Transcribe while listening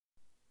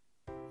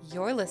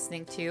You're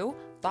listening to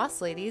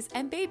Boss Ladies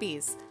and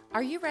Babies.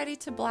 Are you ready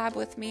to blab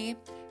with me?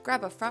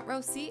 Grab a front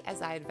row seat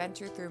as I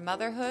adventure through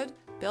motherhood,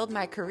 build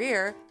my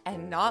career,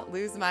 and not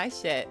lose my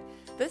shit.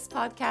 This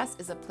podcast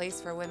is a place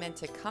for women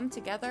to come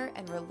together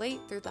and relate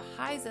through the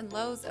highs and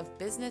lows of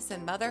business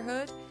and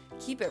motherhood,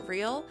 keep it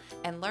real,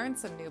 and learn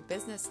some new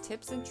business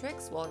tips and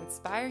tricks while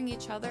inspiring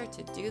each other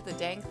to do the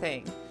dang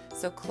thing.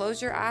 So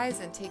close your eyes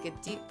and take a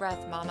deep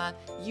breath, mama.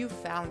 You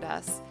found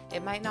us.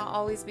 It might not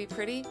always be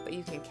pretty, but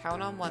you can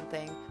count on one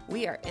thing.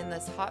 We are in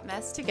this hot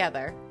mess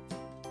together.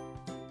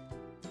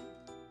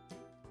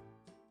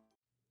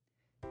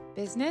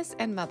 Business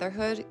and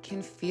motherhood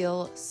can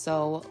feel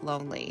so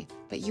lonely,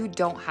 but you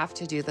don't have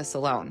to do this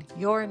alone.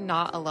 You're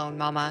not alone,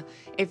 mama.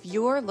 If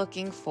you're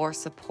looking for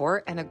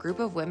support and a group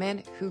of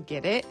women who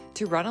get it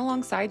to run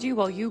alongside you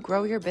while you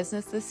grow your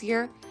business this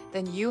year,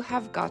 then you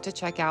have got to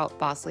check out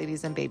Boss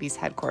Ladies and Babies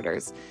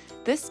headquarters.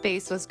 This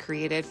space was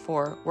created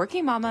for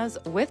working mamas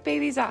with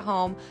babies at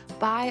home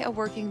by a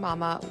working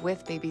mama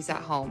with babies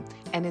at home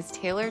and is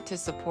tailored to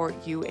support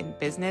you in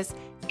business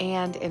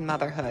and in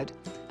motherhood.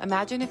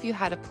 Imagine if you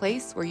had a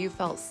place where you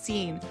felt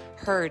seen,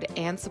 heard,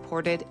 and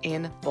supported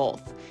in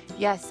both.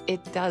 Yes,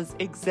 it does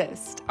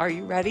exist. Are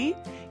you ready?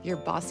 Your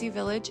bossy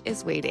village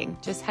is waiting.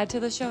 Just head to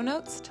the show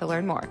notes to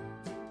learn more.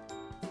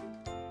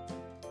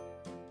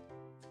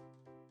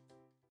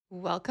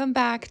 Welcome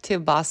back to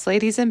Boss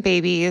Ladies and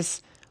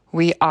Babies.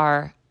 We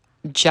are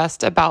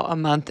just about a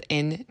month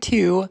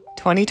into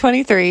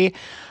 2023.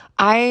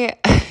 I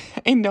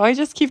know I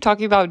just keep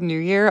talking about New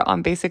Year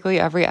on basically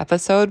every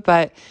episode,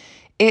 but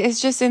it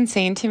is just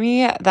insane to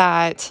me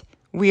that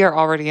we are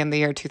already in the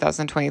year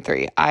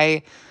 2023.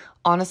 I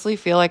honestly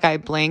feel like I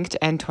blinked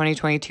and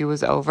 2022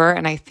 was over,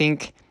 and I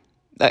think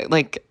that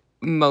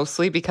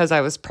mostly because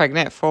I was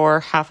pregnant for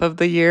half of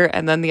the year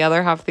and then the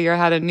other half of the year I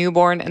had a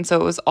newborn. And so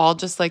it was all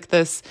just like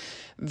this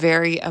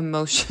very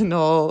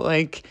emotional,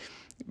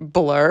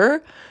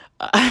 blur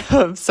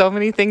of so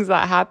many things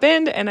that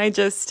happened. And I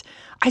just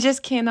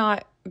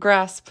cannot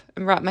grasp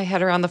and wrap my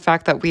head around the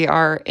fact that we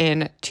are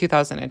in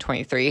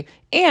 2023.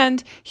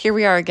 And here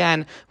we are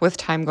again with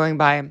time going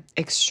by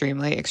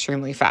extremely,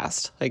 extremely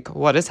fast.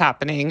 What is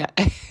happening?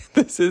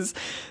 This is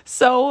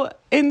so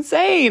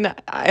insane.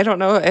 I don't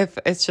know if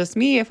it's just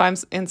me, if I'm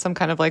in some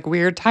kind of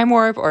weird time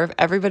warp, or if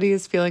everybody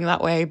is feeling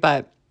that way,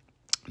 but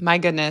my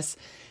goodness,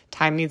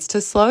 time needs to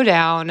slow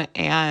down.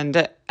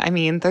 And I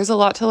mean, there's a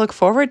lot to look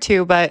forward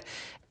to, but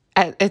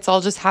it's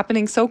all just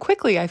happening so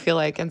quickly, I feel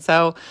like. And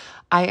so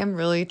I am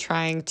really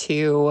trying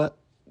to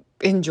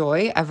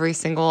enjoy every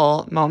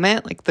single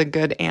moment, the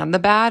good and the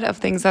bad of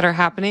things that are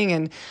happening.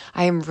 And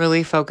I am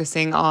really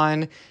focusing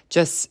on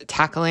just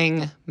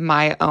tackling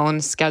my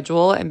own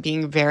schedule and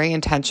being very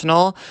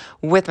intentional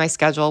with my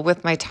schedule,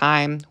 with my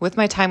time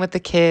with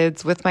the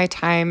kids, with my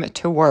time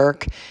to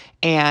work.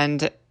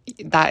 And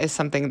that is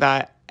something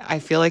that I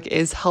feel like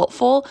is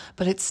helpful,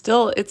 but it's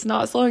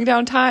not slowing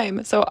down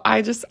time. So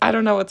I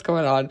don't know what's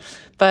going on,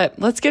 but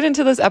let's get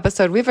into this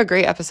episode. We have a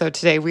great episode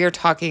today. We are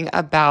talking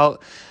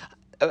about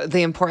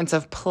the importance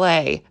of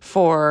play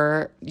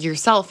for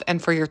yourself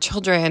and for your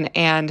children,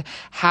 and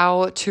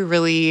how to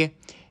really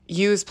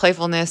use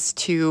playfulness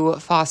to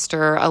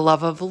foster a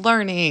love of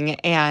learning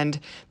and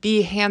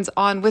be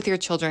hands-on with your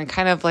children,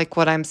 kind of like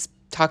what I'm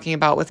talking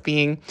about with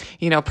being,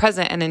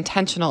 present and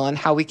intentional, and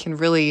how we can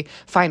really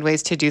find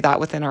ways to do that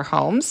within our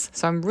homes.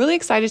 So I'm really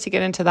excited to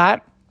get into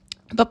that.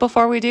 But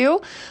before we do,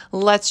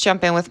 let's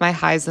jump in with my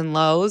highs and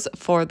lows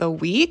for the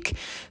week.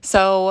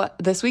 So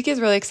this week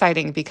is really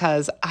exciting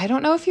because I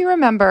don't know if you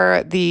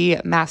remember the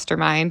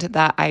mastermind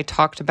that I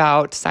talked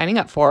about signing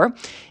up for.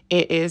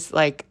 It is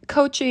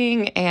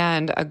coaching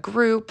and a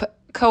group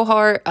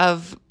cohort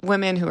of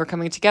women who are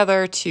coming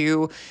together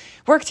to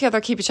work together,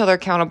 keep each other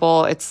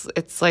accountable. It's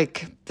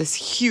this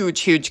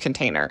huge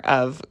container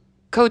of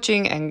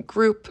coaching and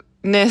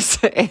groupness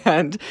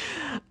and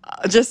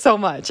just so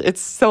much.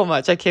 It's so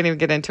much. I can't even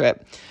get into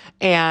it.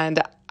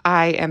 And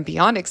I am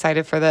beyond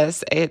excited for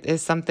this. It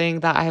is something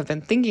that I have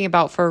been thinking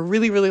about for a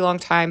really, really long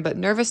time, but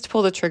nervous to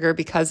pull the trigger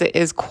because it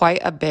is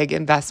quite a big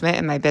investment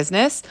in my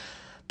business.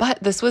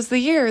 But this was the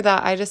year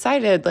that I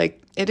decided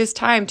it is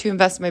time to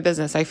invest in my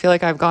business. I feel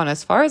like I've gone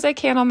as far as I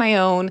can on my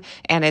own,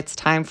 and it's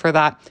time for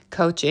that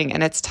coaching,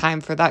 and it's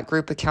time for that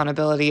group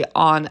accountability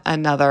on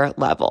another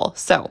level.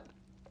 So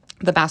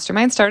the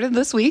mastermind started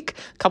this week,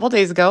 a couple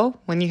days ago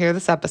when you hear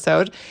this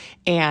episode,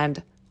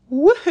 and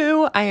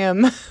woohoo, I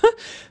am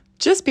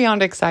just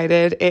beyond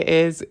excited. It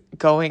is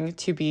going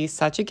to be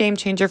such a game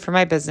changer for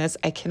my business.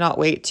 I cannot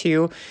wait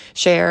to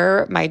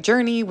share my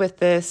journey with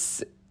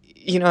this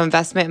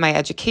investment in my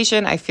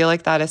education. I feel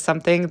like that is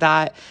something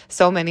that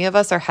so many of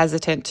us are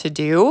hesitant to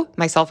do,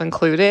 myself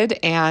included.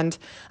 And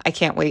I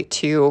can't wait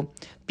to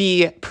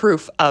be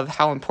proof of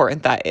how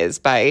important that is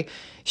by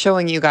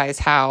showing you guys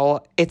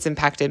how it's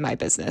impacted my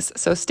business.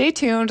 So stay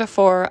tuned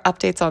for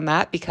updates on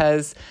that,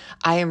 because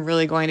I am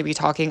really going to be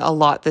talking a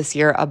lot this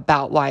year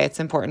about why it's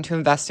important to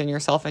invest in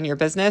yourself and your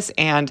business.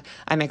 And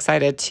I'm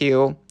excited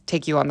to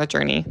take you on the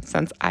journey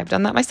since I've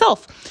done that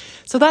myself.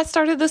 So that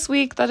started this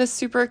week. That is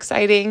super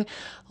exciting.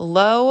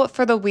 Low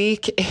for the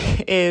week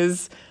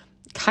is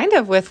kind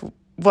of with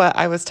what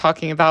I was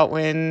talking about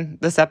when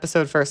this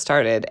episode first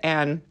started,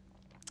 and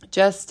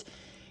just,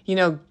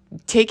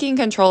 taking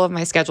control of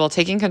my schedule,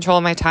 taking control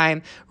of my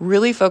time,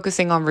 really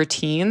focusing on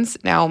routines.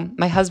 Now,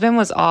 my husband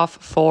was off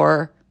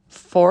for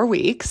 4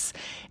 weeks,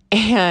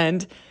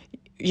 and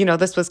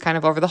this was kind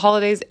of over the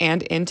holidays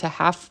and into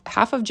half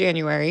of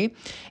January.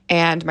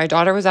 And my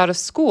daughter was out of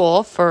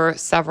school for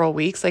several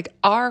weeks. Like,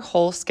 our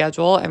whole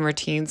schedule and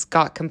routines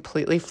got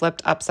completely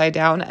flipped upside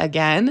down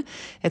again.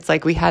 It's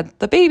like we had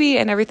the baby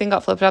and everything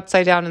got flipped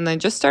upside down, and then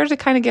just started to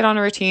kind of get on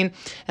a routine.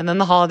 And then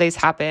the holidays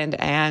happened,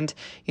 and,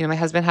 my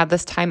husband had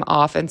this time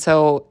off. And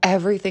so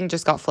everything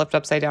just got flipped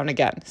upside down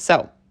again.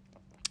 So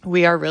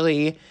we are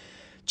really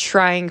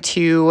trying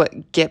to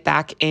get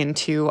back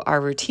into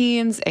our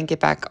routines and get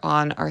back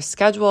on our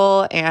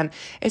schedule. And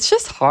it's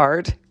just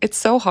hard. It's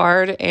so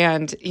hard.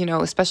 And,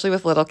 especially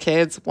with little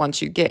kids,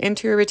 once you get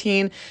into a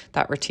routine,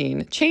 that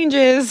routine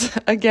changes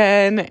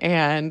again.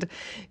 And,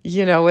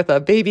 with a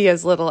baby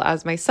as little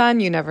as my son,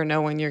 you never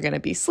know when you're going to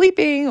be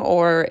sleeping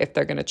or if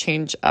they're going to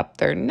change up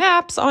their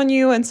naps on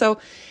you. And so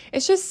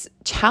it's just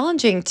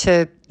challenging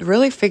to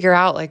really figure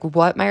out like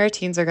what my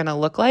routines are going to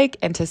look like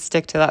and to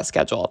stick to that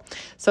schedule.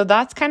 So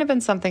that's kind of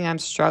been something I'm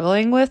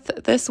struggling with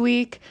this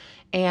week,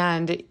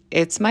 and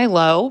it's my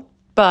low,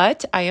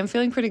 but I am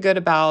feeling pretty good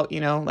about,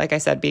 like I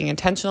said, being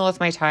intentional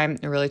with my time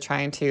and really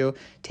trying to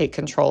take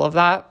control of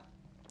that.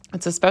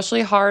 It's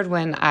especially hard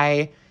when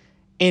I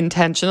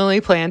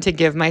intentionally plan to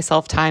give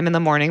myself time in the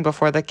morning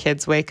before the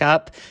kids wake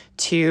up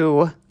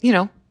to,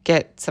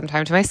 get some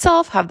time to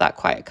myself, have that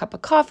quiet cup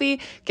of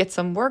coffee, get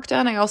some work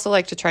done. I also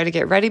like to try to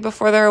get ready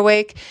before they're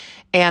awake.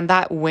 And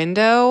that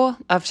window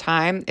of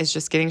time is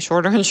just getting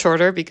shorter and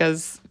shorter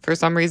because for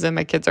some reason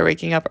my kids are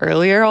waking up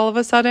earlier all of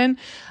a sudden.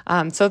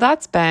 So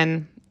that's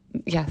been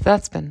a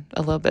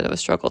little bit of a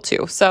struggle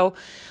too. So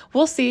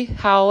we'll see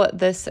how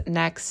this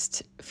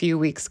next few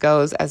weeks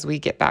goes as we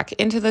get back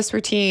into this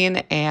routine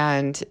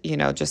and,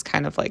 just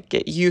kind of like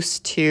get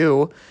used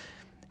to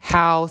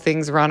how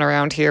things run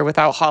around here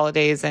without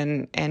holidays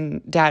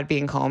and dad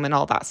being home and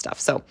all that stuff.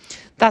 So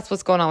that's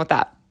what's going on with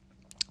that.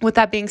 With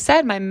that being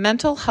said, my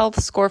mental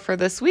health score for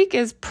this week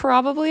is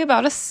probably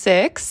about a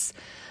 6.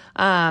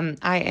 I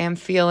am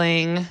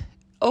feeling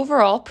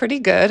overall pretty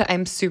good.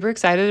 I'm super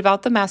excited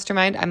about the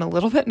mastermind. I'm a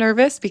little bit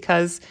nervous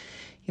because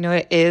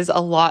it is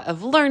a lot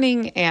of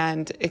learning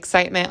and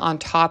excitement on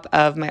top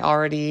of my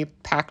already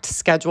packed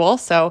schedule.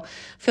 So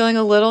feeling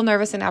a little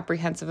nervous and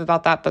apprehensive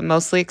about that, but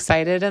mostly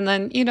excited. And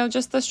then,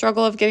 just the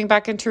struggle of getting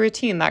back into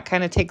routine, that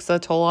kind of takes a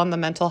toll on the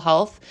mental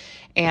health.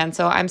 And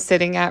so I'm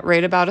sitting at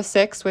right about a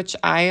 6, which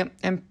I'm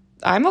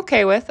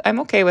okay with.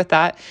 I'm okay with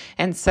that.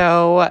 And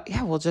so,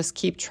 we'll just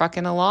keep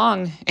trucking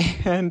along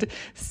and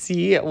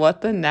see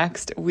what the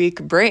next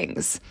week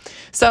brings.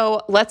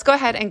 So let's go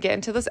ahead and get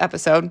into this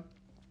episode.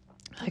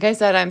 Like I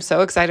said, I'm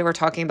so excited we're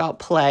talking about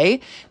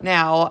play.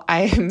 Now,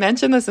 I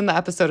mentioned this in the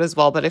episode as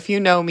well, but if you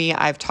know me,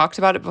 I've talked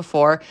about it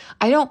before.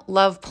 I don't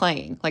love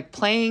playing. Like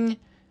playing,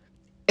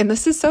 and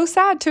this is so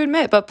sad to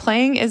admit, but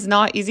playing is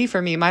not easy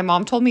for me. My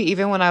mom told me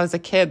even when I was a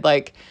kid,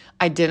 like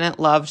I didn't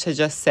love to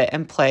just sit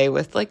and play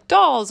with like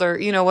dolls or,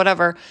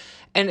 whatever.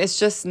 And it's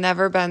just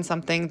never been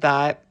something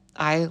that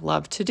I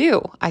love to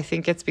do. I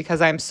think it's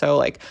because I'm so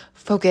like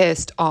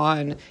focused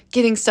on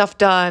getting stuff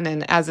done.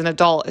 And as an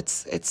adult,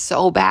 it's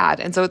so bad.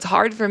 And so it's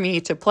hard for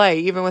me to play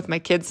even with my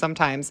kids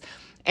sometimes.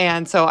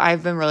 And so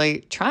I've been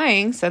really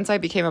trying since I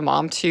became a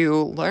mom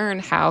to learn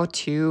how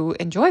to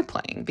enjoy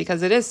playing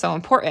because it is so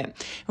important.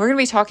 We're going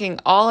to be talking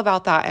all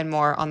about that and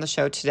more on the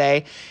show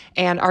today.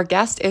 And our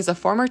guest is a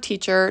former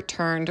teacher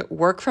turned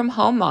work from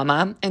home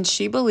mama, and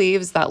she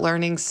believes that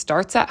learning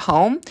starts at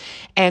home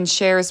and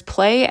shares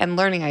play and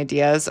learning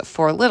ideas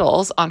for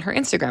littles on her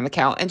Instagram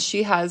account. And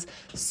she has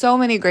so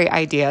many great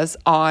ideas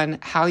on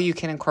how you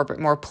can incorporate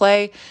more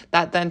play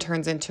that then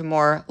turns into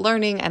more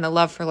learning and a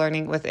love for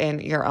learning within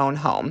your own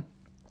home.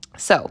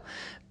 So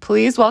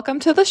please welcome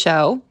to the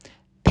show,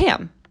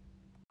 Pam.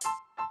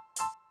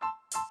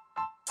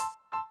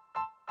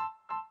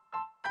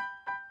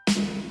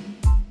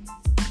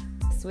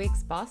 This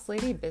week's Boss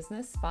Lady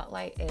Business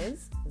Spotlight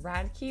is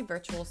Radkey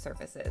Virtual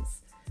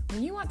Services.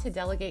 When you want to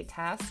delegate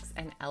tasks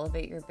and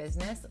elevate your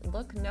business,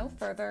 look no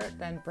further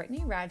than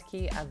Brittany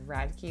Radkey of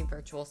Radkey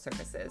Virtual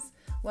Services.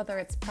 Whether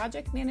it's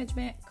project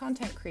management,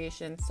 content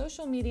creation,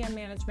 social media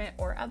management,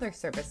 or other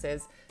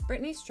services,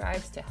 Brittany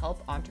strives to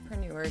help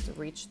entrepreneurs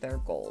reach their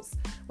goals.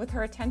 With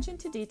her attention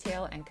to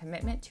detail and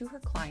commitment to her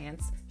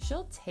clients,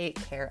 she'll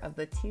take care of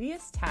the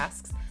tedious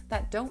tasks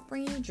that don't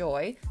bring you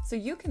joy so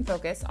you can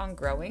focus on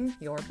growing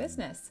your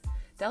business.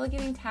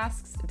 Delegating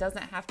tasks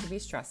doesn't have to be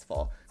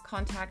stressful.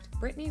 contact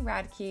Brittany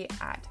Radke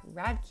at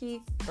Radke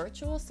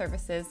Virtual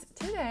Services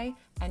today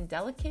and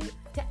delegate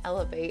to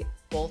elevate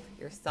both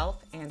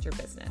yourself and your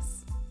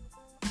business.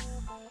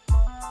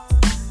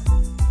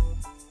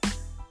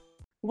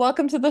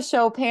 Welcome to the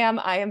show, Pam.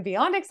 I am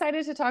beyond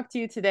excited to talk to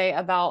you today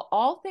about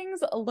all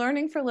things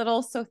learning for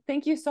little. So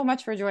thank you so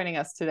much for joining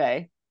us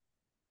today.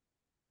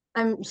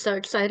 I'm so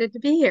excited to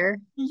be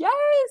here.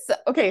 Yes.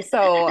 Okay,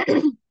 so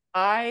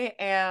I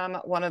am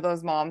one of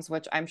those moms,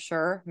 which I'm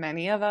sure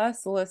many of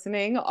us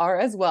listening are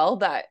as well,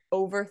 that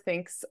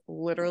overthinks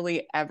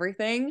literally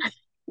everything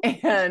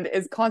and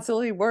is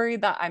constantly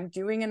worried that I'm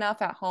doing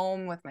enough at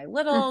home with my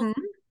littles. hmm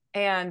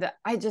And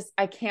I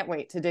can't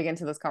wait to dig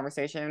into this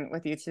conversation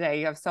with you today.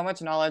 You have so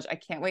much knowledge. I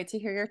can't wait to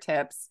hear your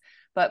tips.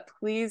 But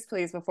please,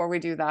 please, before we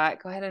do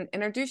that, go ahead and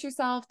introduce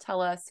yourself. Tell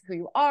us who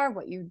you are,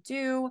 what you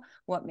do,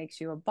 what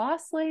makes you a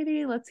boss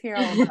lady. Let's hear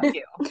all about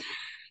you.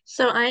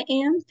 So I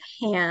am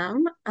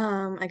Pam.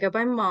 I go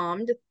by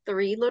mom to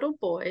three little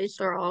boys.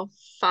 They're all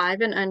 5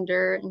 and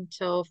under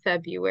until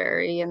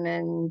February, and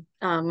then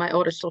my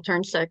oldest will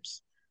turn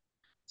 6.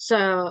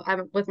 So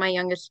I'm with my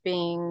youngest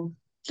being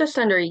just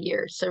under a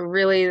year. So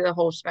really the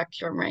whole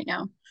spectrum right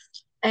now.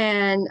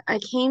 And I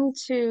came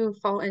to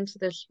fall into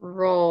this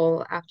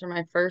role after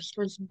my first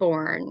was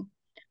born.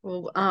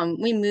 Well,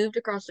 we moved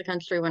across the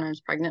country when I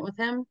was pregnant with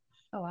him.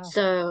 Oh, wow.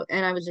 So,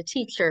 and I was a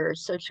teacher,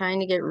 so trying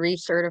to get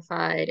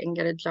recertified and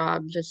get a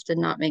job just did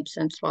not make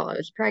sense while I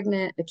was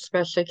pregnant,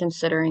 especially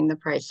considering the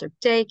price of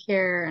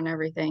daycare and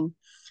everything.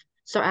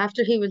 So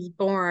after he was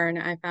born,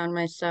 I found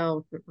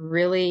myself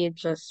really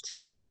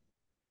just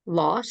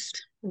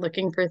lost,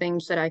 looking for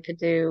things that I could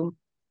do,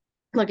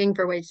 looking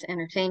for ways to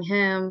entertain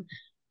him,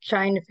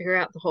 trying to figure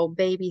out the whole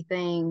baby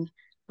thing,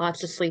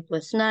 lots of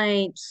sleepless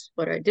nights.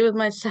 What do I do with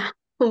myself?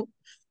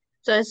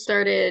 So I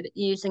started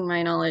using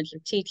my knowledge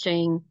of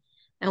teaching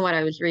and what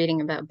I was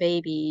reading about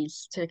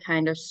babies to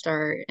kind of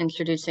start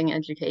introducing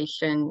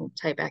education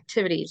type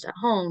activities at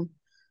home.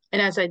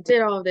 And as I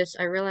did all of this,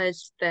 I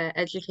realized that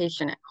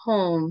education at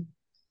home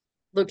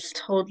looks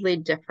totally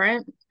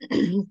different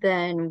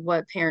than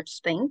what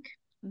parents think.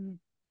 Mhm.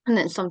 And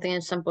then something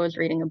as simple as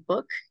reading a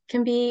book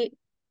can be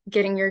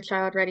getting your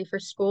child ready for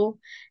school.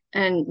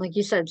 And like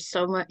you said,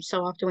 so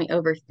often we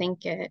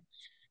overthink it.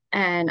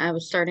 And I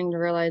was starting to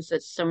realize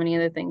that so many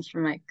of the things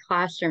from my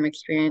classroom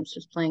experience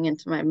was playing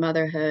into my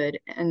motherhood,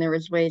 and there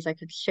was ways I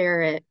could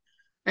share it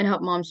and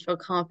help moms feel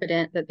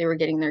confident that they were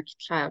getting their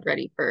child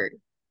ready for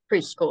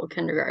preschool,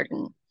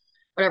 kindergarten,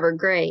 whatever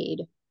grade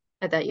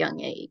at that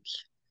young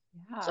age.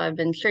 So Yeah. I've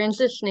been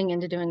transitioning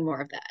into doing more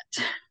of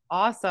that.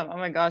 Awesome. Oh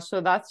my gosh. So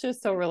that's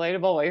just so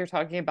relatable what you're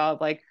talking about,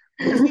 like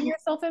losing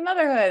yourself in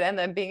motherhood and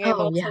then being Oh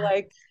able to yeah.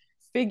 like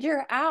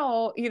figure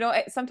out,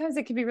 sometimes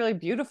it can be really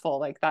beautiful,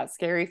 like that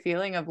scary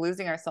feeling of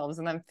losing ourselves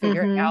and then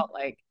figuring hmm out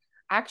like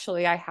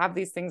actually I have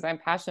these things I'm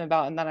passionate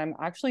about and that I'm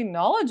actually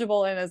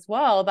knowledgeable in as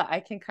well that I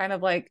can kind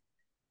of like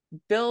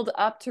build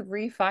up to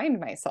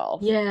refine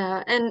myself.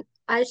 Yeah. And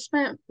I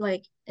spent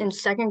like in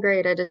second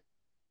grade, I did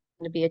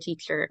to be a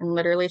teacher and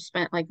literally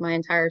spent like my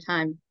entire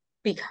time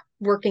be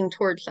working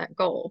towards that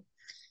goal.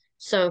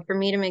 So for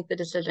me to make the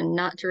decision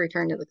not to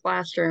return to the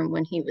classroom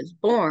when he was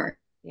born,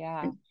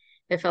 Yeah.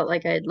 it felt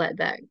like I had let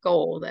that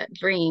goal, that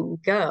dream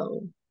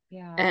go.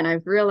 Yeah. And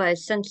I've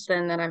realized since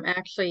then that I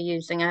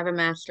have a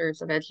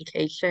master's of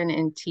education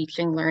in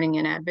teaching, learning,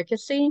 and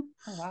advocacy.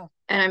 Oh wow.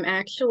 And I'm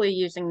actually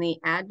using the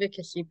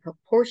advocacy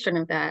portion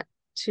of that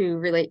to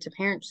relate to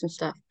parents and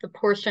stuff. The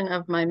portion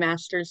of my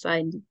master's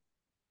I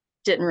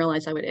didn't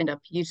realize I would end up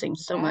using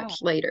so Yeah.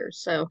 much later.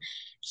 So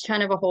it's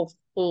kind of a whole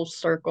full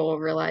circle of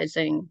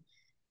realizing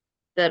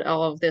that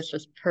all of this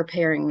was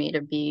preparing me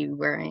to be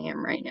where I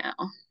am right now.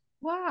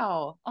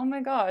 Wow. Oh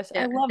my gosh. I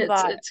Yeah, love it's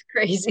that. it's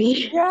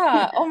crazy.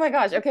 Yeah. Oh my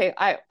gosh. Okay.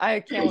 I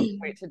can't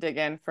wait to dig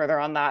in further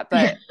on that.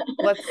 But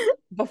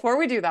before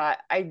we do that,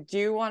 I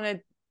do want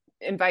to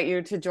invite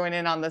you to join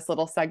in on this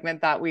little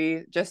segment that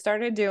we just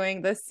started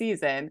doing this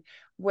season,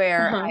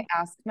 where Uh-huh. I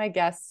ask my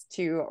guests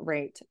to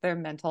rate their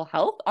mental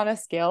health on a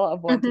scale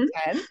of one to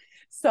hmm 10.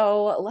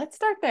 So let's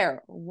start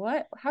there.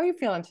 How are you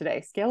feeling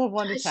today? Scale of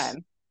one I, to s-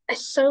 10. I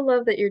so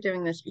love that you're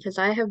doing this because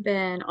I have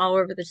been all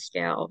over the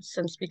scale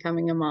since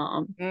becoming a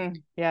mom.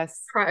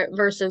 Yes.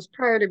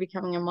 Prior to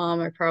becoming a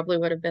mom, I probably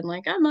would have been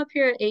like, I'm up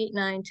here at 8,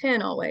 9,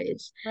 10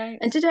 always. Right.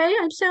 And today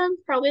I'd say I'm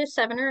probably a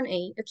 7 or an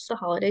 8. It's the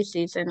holiday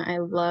season. I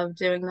love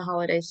doing the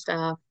holiday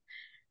stuff.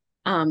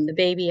 The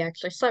baby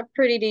actually slept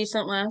pretty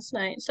decent last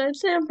night, so I'd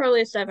say I'm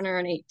probably a 7 or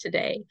an 8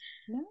 today.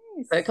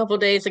 But a Nice. couple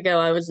days ago,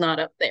 I was not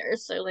up there,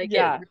 so like it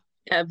Yeah.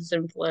 ebbs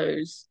and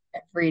flows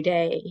every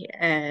day,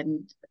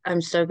 and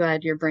I'm so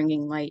glad you're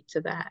bringing light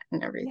to that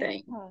and Yeah.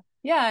 everything.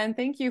 Yeah, and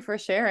thank you for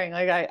sharing.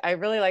 Like I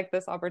really like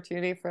this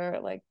opportunity for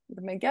like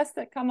my guests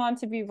that come on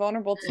to be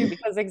vulnerable too,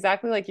 because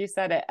exactly like you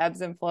said, it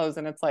ebbs and flows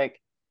and it's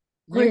like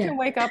Oh you yeah. can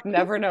wake up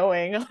never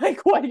knowing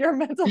like what your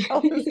mental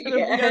health is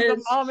gonna be as a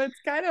Yes. mom. It's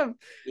kind of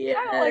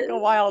like a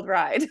Yes. wild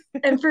ride.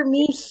 And for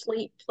me,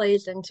 sleep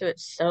plays into it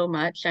so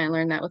much. I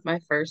learned that with my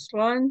first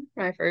son,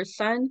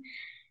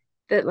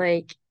 that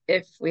like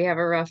if we have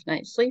a rough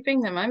night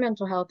sleeping, then my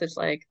mental health is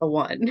like a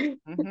one.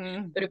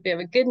 Hmm. But if we have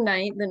a good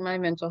night, then my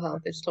mental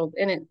health is told,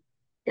 and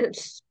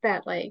it's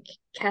that like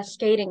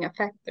cascading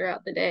effect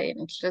throughout the day.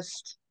 And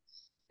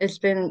it's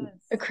been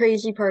a Yes.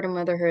 crazy part of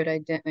motherhood I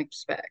didn't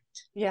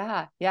expect.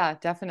 Yeah, yeah,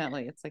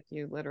 definitely. It's like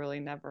you literally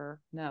never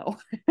know.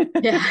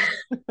 Yeah.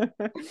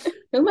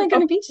 Who am I going Oh,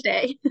 to be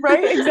today?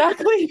 right,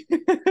 exactly.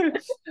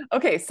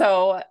 Okay,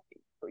 so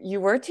you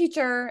were a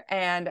teacher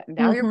and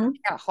now you're Hmm.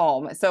 working at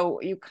home.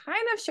 So you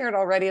kind of shared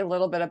already a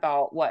little bit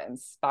about what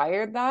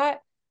inspired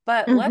that,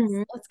 but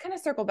Hmm. let's kind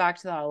of circle back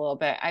to that a little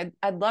bit.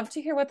 I'd love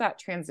to hear what that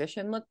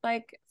transition looked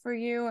like for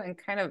you and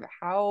kind of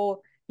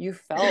how you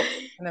felt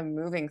kind of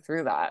moving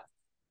through that.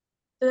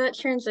 So that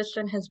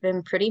transition has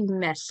been pretty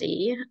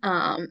messy.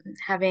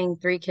 Having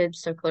three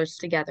kids so close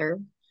together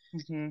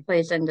Hmm.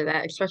 plays into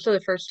that, especially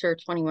the first two are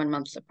 21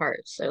 months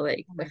apart. So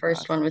like Oh the my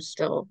first gosh. one was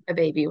still a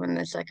baby when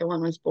the second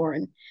one was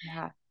born.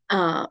 Yeah.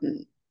 Um,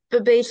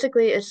 but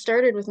basically it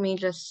started with me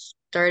just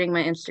starting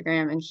my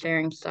Instagram and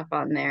sharing stuff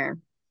on there.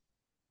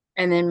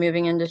 And then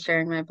moving into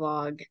sharing my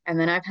blog. And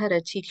then I've had a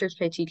Teachers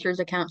Pay Teachers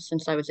account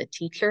since I was a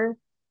teacher,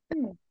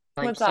 Hmm.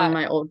 like What's some of that?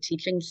 my old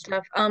teaching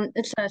stuff.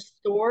 It's a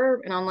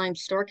store, an online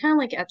store, kind of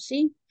like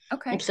Etsy,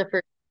 Okay. except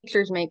for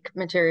teachers make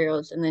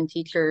materials, and then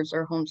teachers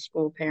or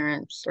homeschool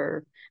parents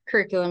or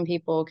curriculum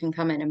people can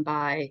come in and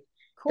buy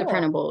the Cool.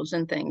 printables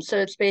and things. So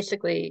it's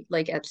basically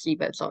like Etsy,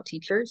 but it's all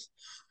teachers.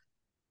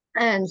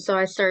 And so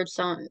I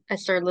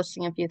started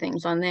listing a few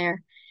things on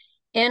there.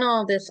 In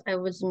all this, I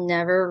was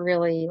never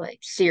really like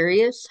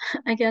serious,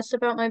 I guess,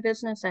 about my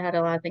business. I had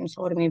a lot of things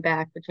holding me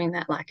back between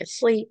that lack of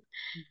sleep,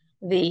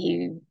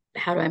 the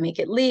how do I make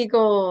it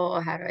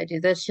legal? How do I do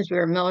this? Because we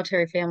were a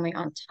military family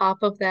on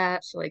top of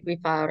that. So like we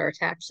filed our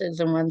taxes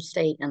in one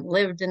state and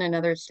lived in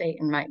another state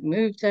and might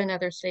move to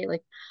another state.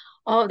 Like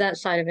all of that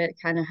side of it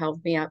kind of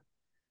held me up.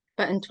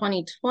 But in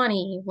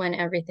 2020, when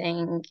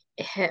everything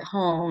hit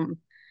home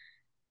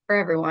for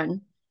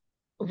everyone,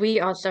 we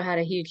also had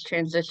a huge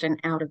transition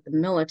out of the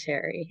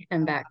military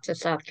and Oh, back to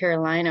South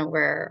Carolina,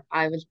 where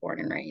I was born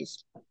and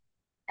raised.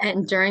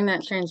 And during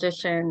that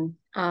transition,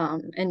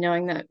 and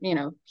knowing that,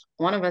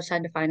 one of us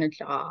had to find a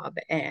job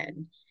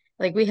and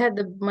like we had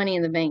the money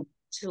in the bank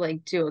to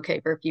like do okay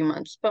for a few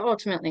months, but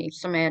ultimately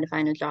somebody had to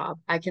find a job.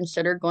 I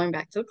considered going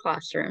back to the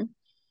classroom,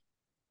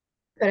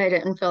 but I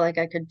didn't feel like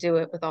I could do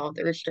it with all of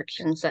the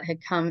restrictions that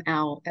had come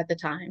out at the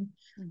time.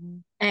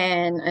 mhm.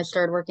 And I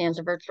started working as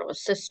a virtual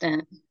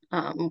assistant.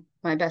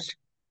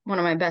 One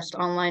of my best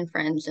online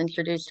friends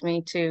introduced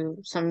me to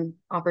some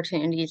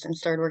opportunities and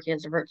started working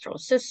as a virtual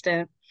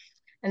assistant.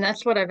 And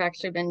that's what I've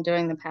actually been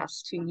doing the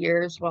past 2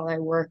 years while I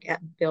work at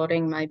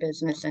building my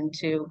business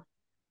into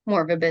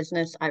more of a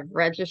business. I've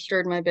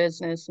registered my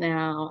business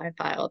now. I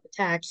filed the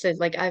taxes.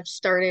 Like I've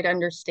started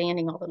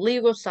understanding all the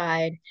legal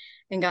side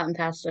and gotten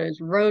past those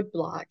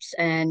roadblocks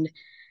and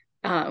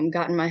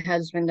gotten my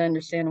husband to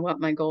understand what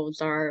my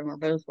goals are. And we're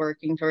both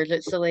working towards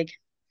it. So like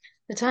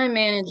the time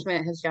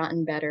management has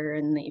gotten better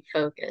and the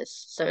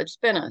focus. So it's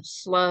been a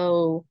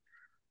slow,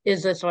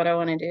 is this what I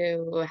want to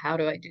do? How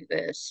do I do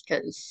this?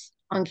 Because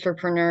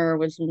entrepreneur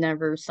was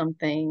never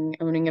something,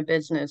 owning a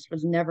business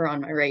was never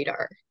on my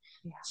radar.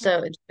 Yeah.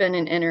 So it's been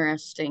an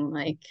interesting,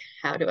 like,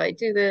 how do I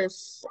do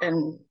this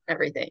and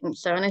everything.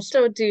 So, and I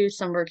still do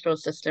some virtual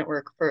assistant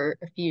work for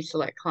a few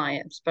select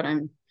clients, but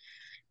I'm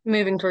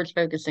moving towards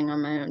focusing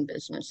on my own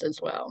business as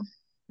well.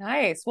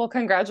 Nice. Well,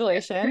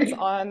 congratulations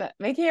on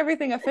making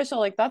everything official.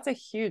 Like that's a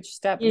huge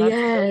step and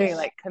that's really Yes.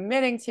 like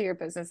committing to your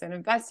business and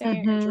investing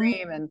in your Hmm.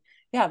 dream. And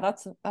yeah,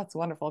 that's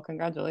wonderful.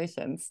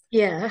 Congratulations.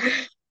 Yeah.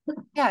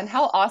 Yeah, and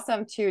how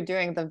awesome too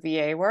doing the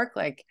VA work.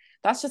 Like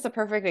that's just a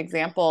perfect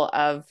example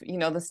of,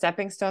 the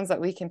stepping stones that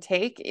we can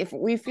take if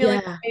we feel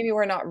like Yeah. maybe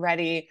we're not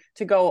ready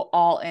to go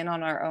all in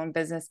on our own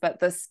business, but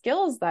the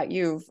skills that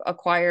you've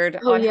acquired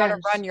Oh, on how to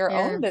yes. run your Yeah.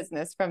 own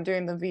business from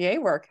doing the VA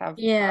work have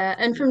Yeah,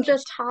 and from really,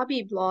 just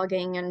hobby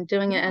blogging and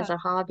doing it as yeah, a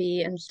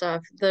hobby and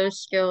stuff, those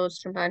skills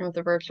combined with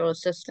the virtual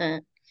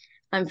assistant,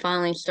 I'm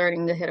finally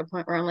starting to hit a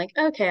point where I'm like,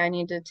 okay, I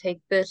need to take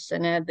this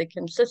and add the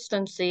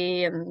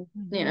consistency and,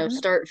 hmm,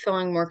 start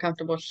feeling more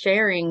comfortable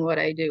sharing what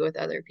I do with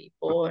other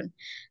people. And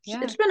yeah,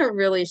 it's been a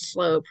really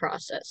slow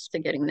process to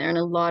getting there and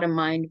a lot of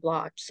mind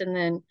blocks. And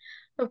then,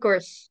 of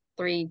course,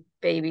 three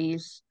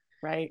babies,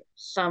 right.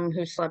 some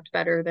who slept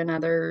better than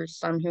others,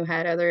 some who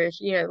had other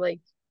issues, like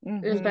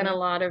there's been a Hmm.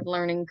 lot of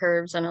learning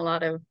curves and a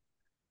lot of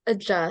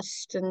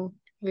adjust and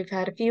we've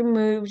had a few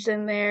moves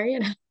in there.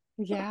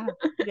 Yeah,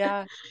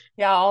 yeah,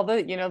 yeah. All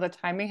the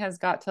timing has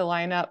got to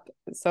line up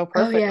so Oh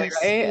perfectly,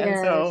 yes, right? And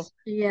so, yes,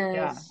 yeah,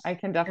 yes. I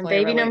can And definitely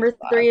baby relate number to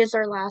that. three is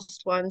our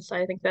last one, so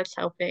I think that's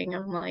helping.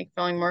 I'm like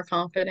feeling more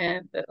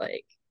confident that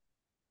like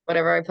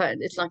whatever I put,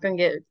 it's not gonna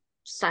get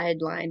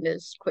sidelined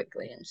as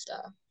quickly and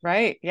stuff.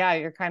 Right. Yeah,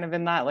 you're kind of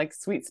in that like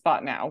sweet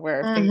spot now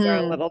where things are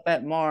a Mm-hmm. little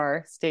bit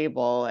more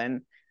stable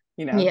and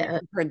you Yeah.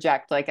 can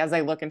project like as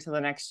I look into the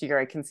next year,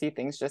 I can see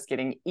things just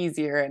getting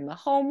easier in the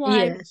home life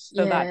Yes.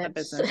 so that the Yes.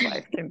 business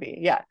life can be.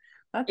 Yeah,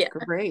 that's Yeah.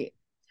 great.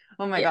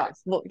 Oh my gosh.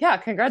 Yes. Well, yeah,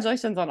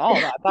 congratulations on all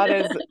that.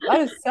 That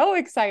is so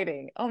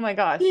exciting. Oh my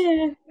gosh.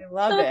 Yeah. I It's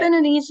love not it. been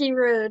an easy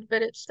road,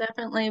 but it's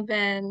definitely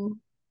been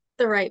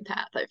the right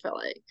path, I feel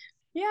like.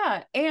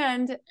 Yeah,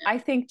 and I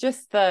think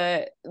just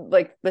the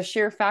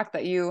sheer fact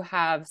that you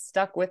have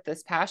stuck with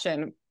this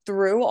passion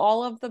through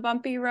all of the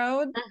bumpy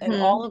road and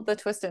all Hmm. of the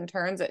twists and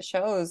turns, it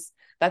shows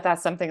that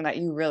that's something that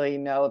you really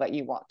know that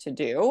you want to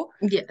do,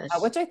 Yes.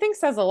 which I think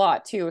says a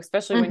lot too,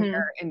 especially when Hmm.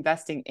 you're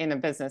investing in a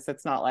business.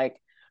 It's not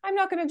like I'm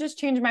not going to just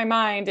change my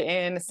mind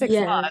in 6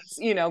 months,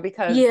 Yes.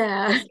 because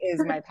Yeah. this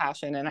is my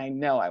passion and I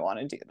know I want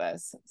to do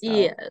this. So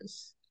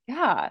Yes.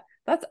 yeah,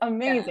 that's Yeah.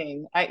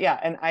 amazing. Yeah,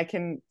 and I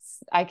can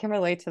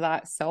relate to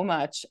that so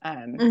much.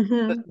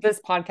 Hmm. This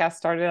podcast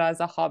started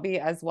as a hobby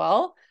as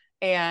well,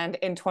 and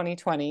in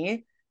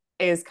 2020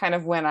 is kind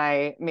of when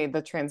I made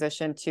the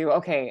transition to,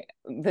 okay,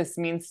 this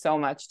means so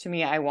much to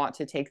me. I want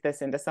to take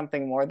this into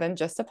something more than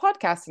just a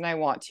podcast, and I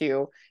want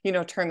to,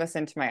 turn this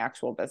into my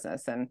actual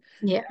business. And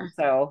Yeah.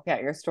 so,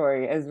 yeah, your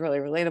story is really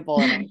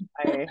relatable, and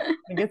I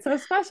think it's so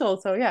special.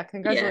 So, yeah,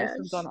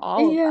 congratulations on Yes.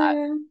 all of that.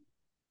 Yeah.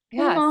 A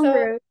Yeah, long so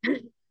road.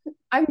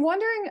 I'm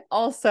wondering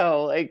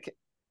also, like,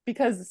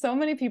 because so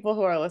many people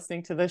who are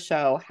listening to the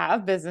show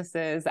have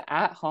businesses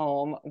at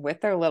home with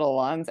their little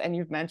ones, and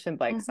you've mentioned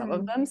like some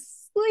of Hmm. them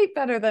sleep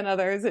better than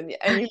others, and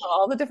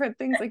all the different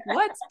things. Like,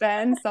 what's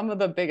been some of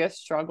the biggest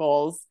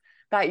struggles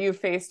that you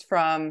faced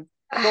from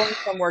going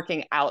from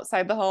working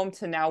outside the home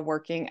to now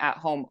working at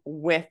home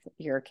with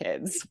your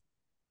kids?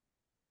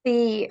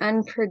 The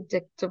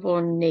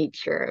unpredictable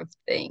nature of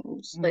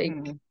things. Like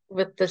Hmm.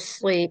 with the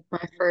sleep,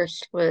 my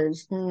first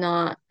was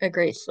not a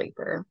great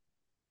sleeper.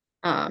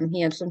 He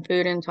had some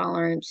food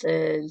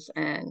intolerances,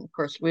 and of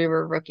course, we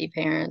were rookie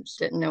parents,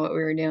 didn't know what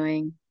we were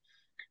doing.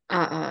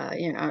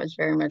 I was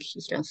very much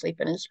just gonna sleep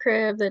in his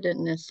crib. That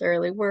didn't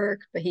necessarily work,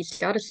 but he's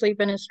got to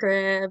sleep in his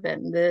crib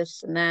and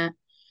this and that.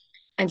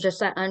 And just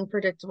that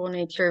unpredictable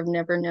nature of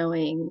never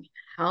knowing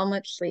how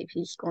much sleep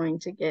he's going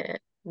to get,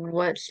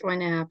 what's going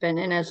to happen.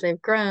 And as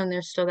they've grown,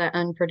 there's still that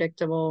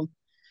unpredictable.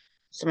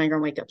 Somebody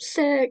gonna wake up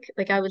sick.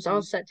 Like I was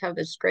all set to have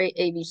this great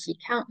ABC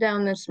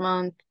countdown this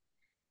month,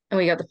 and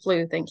we got the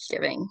flu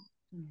Thanksgiving.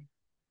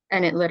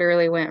 And it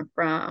literally went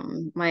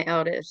from my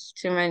eldest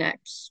to my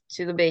next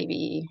to the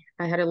baby.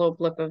 I had a little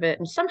blip of it,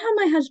 and somehow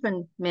my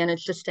husband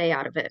managed to stay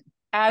out of it.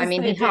 I As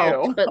mean, they he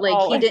helped, do, but like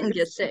he didn't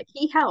get always. sick.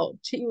 He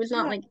helped. He was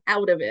not Yeah, like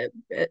out of it,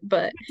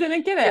 but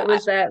didn't get it it.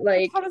 was that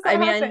Like, like how does I that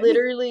mean, I happen?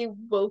 literally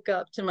woke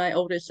up to my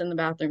oldest in the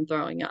bathroom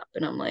throwing up,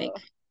 and I'm like,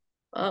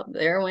 oh,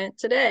 there went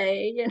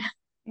today,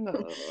 No.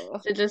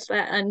 So just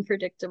that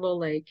unpredictable,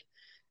 like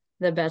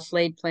the best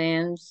laid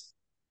plans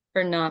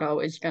are not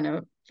always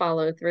gonna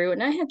follow through.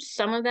 And I had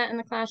some of that in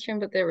the classroom,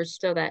 but there was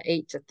still that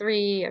 8 to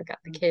 3. I've got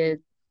the Mhm.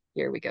 kids.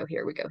 Here we go,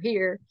 here we go,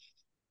 here.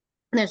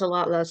 And there's a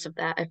lot less of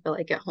that, I feel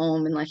like, at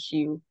home, unless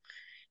you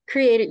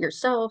create it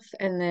yourself.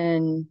 And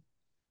then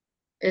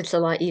it's a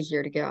lot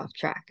easier to get off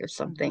track of Mhm.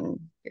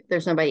 something.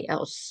 There's nobody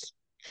else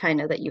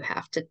kind of that you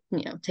have to,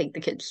 take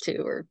the kids to,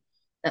 or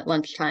at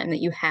lunchtime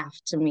that you have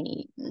to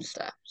meet and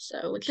stuff.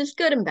 So, which is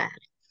good and bad.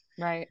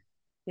 Right.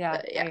 Yeah,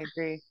 But I yeah.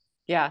 agree.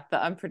 Yeah, the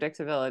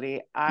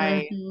unpredictability.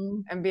 I Hmm.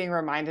 am being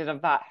reminded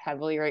of that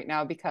heavily right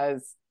now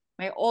because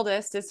my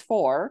oldest is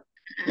 4.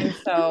 And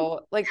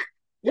so, like,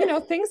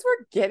 things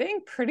were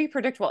getting pretty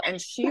predictable. And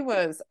she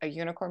was a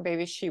unicorn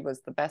baby. She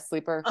was the best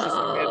sleeper. She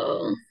started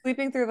Oh,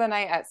 sleeping through the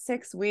night at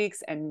 6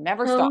 weeks and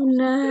never oh, stopped.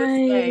 To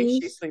this day, she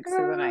nice. sleeps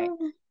through the night.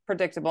 Oh.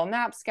 Predictable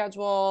nap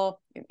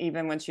schedule.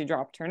 Even when she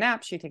dropped her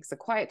nap, she takes a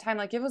quiet time.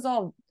 Like it was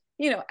all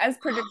as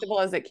predictable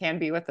as it can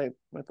be with a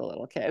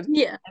little kid.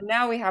 Yeah. And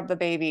now we have the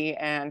baby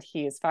and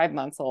he is 5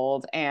 months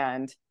old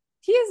and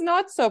he is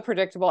not so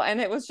predictable. And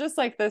it was just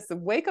like this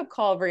wake up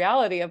call of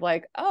reality of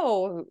like,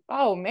 oh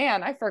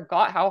man, I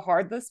forgot how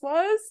hard this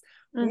was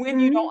when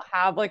you Hmm. don't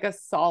have like a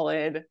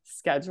solid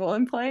schedule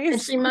in And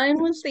place. see,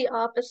 mine was the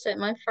opposite.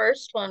 My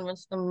first one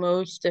was the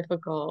most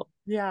difficult,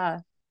 Yeah.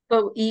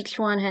 but each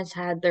one has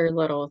had their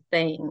little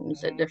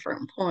things at Mhm.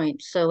 different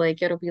points. So,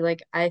 like, it'll be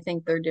like, I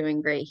think they're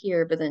doing great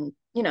here, but then,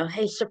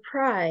 hey,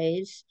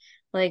 surprise.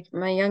 Like,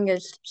 my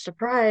youngest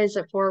surprise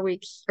at 4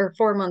 weeks or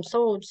 4 months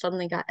old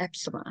suddenly got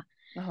eczema.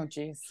 Oh,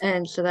 geez.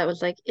 And so that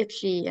was like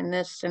itchy and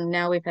this, and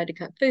now we've had to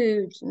cut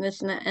foods and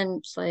this and that. And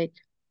it's like,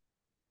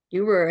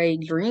 you were a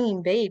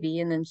dream baby,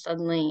 and then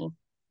suddenly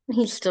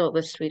he's still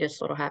the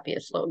sweetest little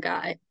happiest little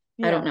guy.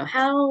 I don't Yeah. know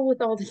how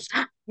with all this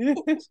time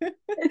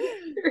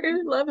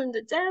through, love him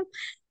to death,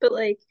 but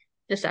like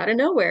just out of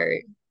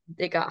nowhere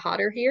it got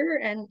hotter here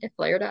and it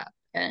flared up,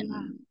 Yeah.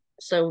 and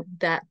so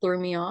that threw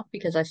me off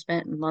because I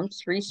spent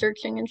months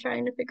researching and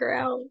trying to figure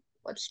out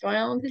what's going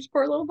on with his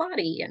poor little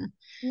body. And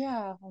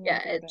Yeah. Oh my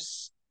yeah,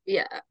 goodness.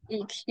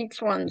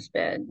 each one's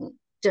been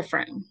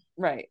different.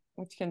 Right.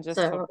 Which can just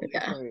So totally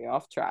yeah. throw you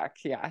off track.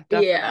 Yeah,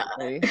 Yeah.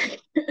 definitely.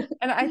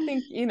 And I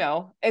think,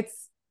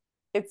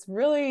 it's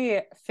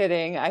really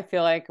fitting, I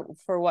feel like,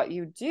 for what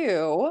you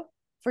do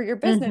for your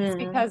business Hmm.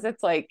 because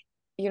it's like,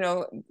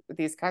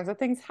 these kinds of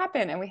things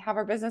happen and we have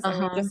our business and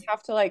we Uh-huh. just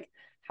have to like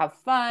have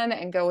fun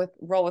and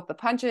roll with the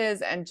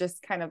punches and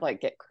just kind of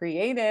like get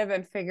creative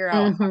and figure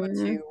out how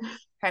Mm-hmm. to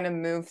kind of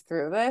move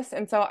through this.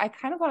 And so I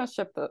kind of want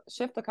to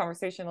shift the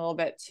conversation a little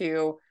bit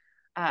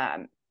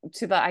um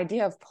to the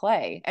idea of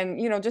play and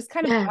just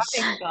kind of Yes.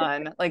 having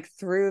fun like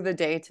through the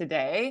day to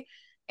day.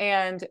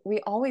 And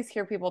we always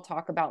hear people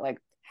talk about like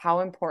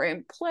how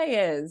important play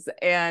is.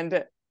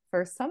 And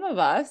for some of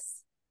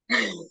us,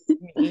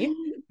 me,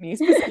 me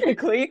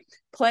specifically,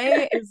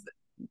 play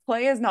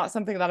is not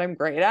something that I'm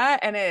great at.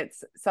 And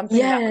it's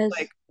something that was Yes.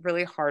 like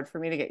really hard for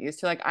me to get used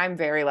to. Like I'm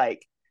very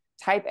like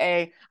type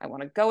A, I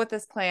want to go with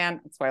this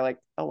plan. That's why like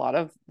a lot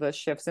of the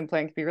shifts in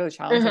plan can be really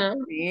challenging Uh-huh.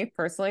 for me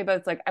personally, but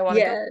it's like I want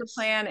to go with the Yes.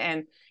 plan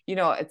and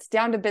it's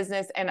down to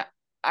business. And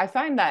I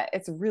find that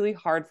it's really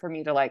hard for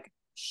me to like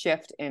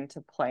shift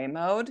into play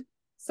mode.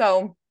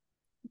 So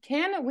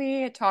can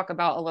we talk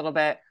about a little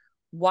bit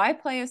why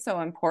play is so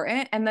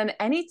important and then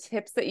any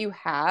tips that you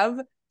have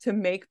to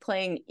make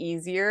playing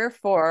easier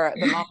for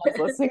the mamas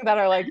listening that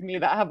are like me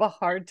that have a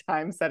hard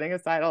time setting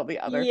aside all the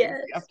other things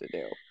you have Yes. to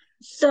do?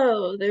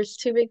 So there's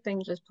two big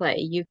things with play.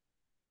 You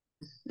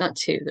Not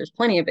two, there's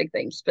plenty of big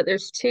things, but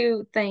there's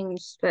two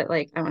things that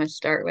like I want to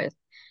start with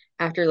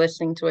after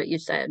listening to what you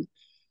said.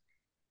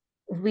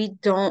 We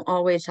don't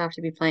always have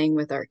to be playing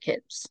with our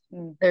kids.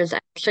 Mm, There's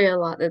actually a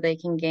lot that they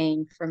can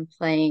gain from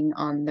playing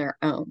on their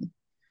own.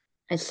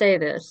 I say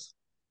this,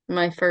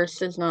 my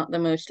first is not the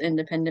most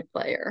independent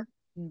player.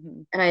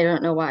 mhm, And I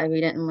don't know why we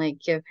didn't like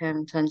give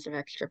him tons of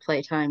extra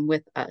playtime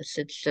with us.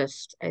 It's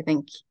just, I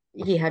think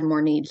he had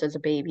more needs as a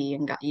baby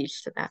and got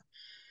used to that.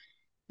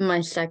 My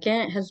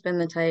second has been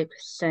the type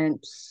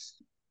since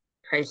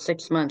probably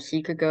 6 months.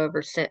 He could go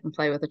over, sit and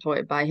play with a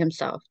toy by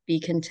himself, be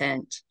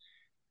content.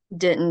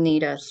 Didn't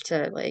need us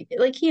to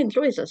like he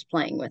enjoys us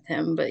playing with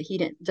him, but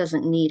he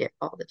doesn't need it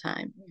all the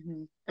time.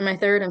 mhm. And my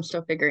third, I'm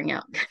still figuring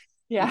out.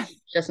 Yeah.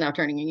 Just now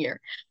turning a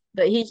year.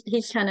 But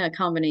he's kind of a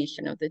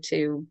combination of the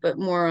two, but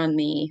more on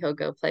the he'll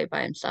go play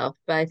by himself.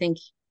 But I think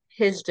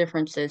his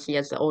difference is he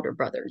has the older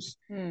brothers.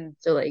 Mm,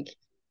 So like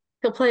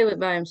he'll play with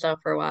by himself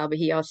for a while, but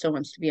he also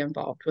wants to be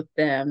involved with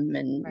them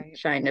and right,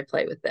 trying to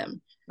play with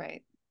them.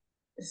 right.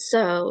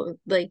 So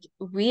like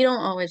we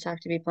don't always have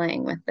to be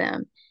playing with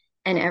them.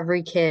 And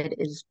every kid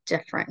is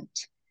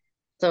different.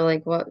 So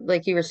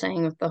like you were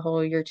saying with the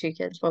whole your two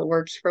kids, what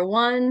works for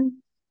one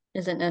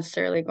isn't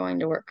necessarily going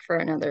to work for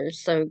another.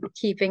 So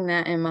keeping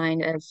that in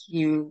mind as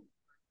you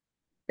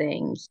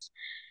things.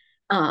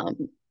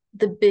 Um,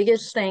 the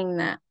biggest thing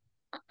that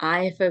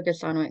I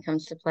focus on when it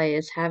comes to play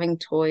is having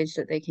toys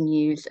that they can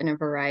use in a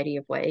variety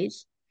of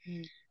ways.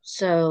 Mm,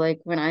 So like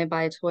when I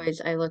buy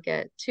toys, I look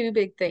at two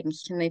big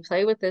things. Can they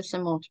play with this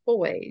in multiple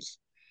ways?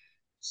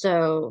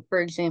 So,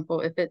 for example,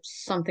 if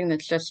it's something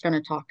that's just going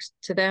to talk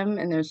to them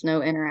and there's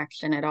no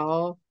interaction at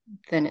all,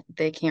 then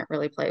they can't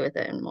really play with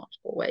it in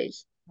multiple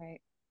ways.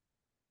 right.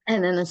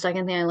 And then the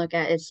second thing I look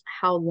at is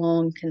how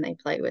long can they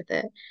play with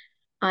it?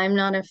 I'm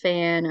not a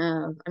fan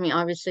of, I mean,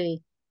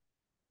 obviously,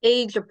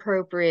 age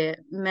appropriate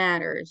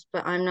matters,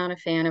 but I'm not a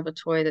fan of a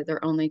toy that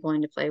they're only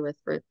going to play with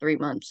for 3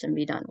 months and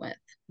be done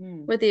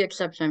Mm, with the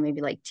exception of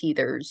maybe like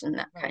teethers and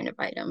that kind right. of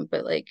item.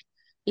 But like,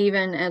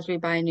 even as we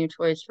buy new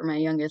toys for my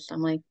youngest,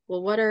 I'm like,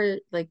 well, what are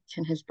like,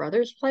 can his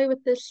brothers play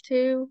with this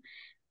too?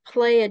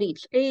 Play at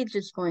each age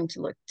is going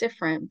to look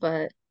different,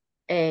 but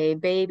a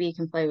baby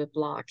can play with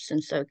blocks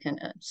and so can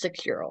a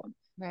 6-year-old.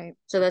 Right.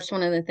 So that's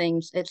one of the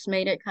things. It's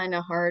made it kind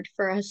of hard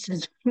for us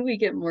as we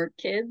get more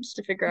kids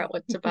to figure out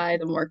what to buy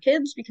the more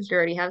kids because we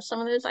already have some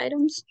of those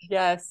items.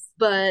 Yes.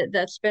 But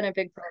that's been a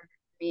big part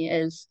for me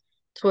is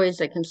toys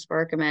that can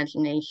spark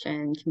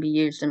imagination, can be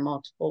used in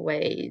multiple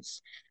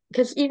ways.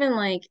 Because even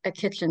like a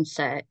kitchen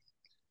set,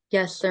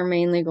 yes, they're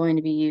mainly going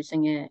to be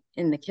using it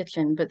in the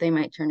kitchen, but they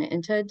might turn it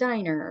into a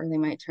diner or they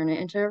might turn it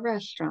into a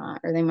restaurant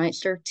or they might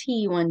serve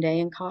tea one day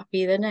and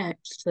coffee the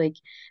next. Like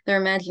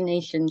their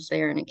imagination's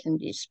there and it can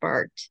be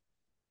sparked.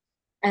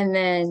 And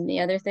then the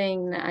other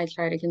thing that I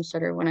try to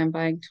consider when I'm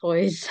buying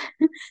toys,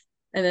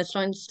 and this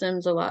one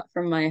stems a lot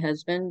from my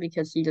husband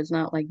because he does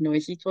not like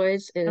noisy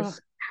toys, Ugh.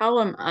 is how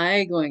am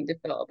I going to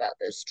feel about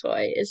this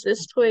toy? Is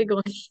this toy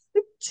going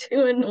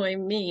to annoy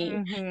me?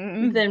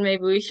 Mhm. Then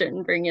maybe we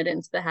shouldn't bring it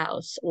into the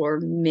house, or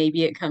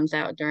maybe it comes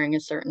out during a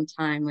certain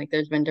time. Like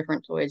there's been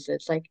different toys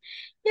that's like,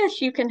 yes,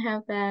 you can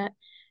have that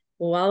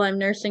while I'm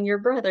nursing your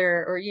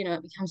brother, or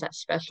it becomes that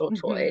special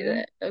toy Mhm.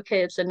 that,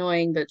 okay, it's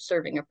annoying, but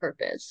serving a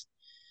purpose.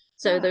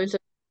 So Yeah. those are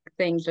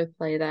things with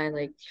play that I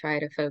like try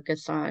to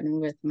focus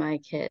on with my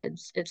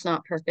kids. It's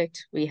not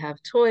perfect. We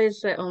have toys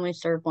that only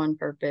serve one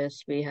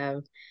purpose. We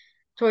have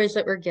toys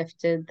that were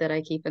gifted that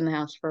I keep in the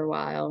house for a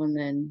while and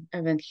then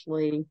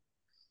eventually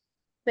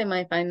they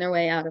might find their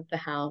way out of the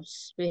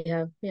house. We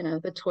have,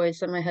 the toys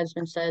that my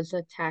husband says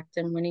attacked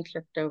him when he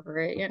tripped over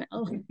it.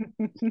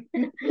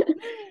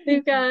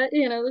 We've got,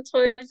 the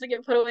toys that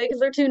get put away because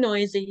they're too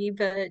noisy,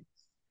 but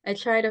I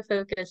try to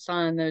focus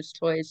on those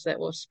toys that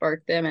will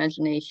spark the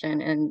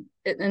imagination. And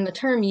the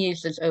term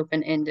used is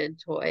open-ended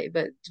toy,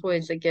 but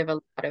toys that give a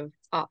lot of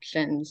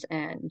options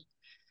and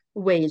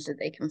ways that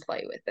they can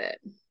play with it.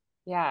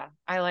 Yeah,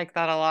 I like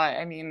that a lot.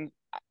 I mean,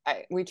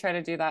 we try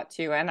to do that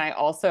too. And I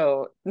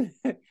also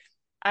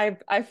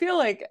I feel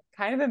like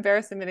kind of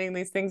embarrassed admitting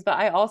these things, but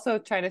I also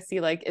try to see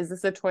like, is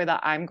this a toy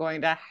that I'm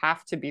going to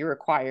have to be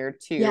required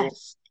to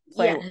Yes.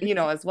 play, Yes.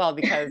 as well?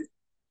 Because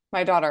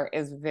my daughter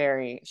is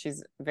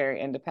she's very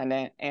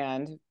independent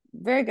and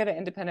very good at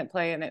independent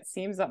play. And it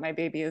seems that my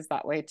baby is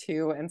that way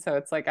too. And so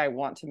it's like, I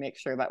want to make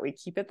sure that we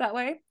keep it that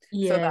way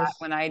so that Yes.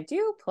 when I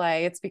do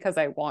play, it's because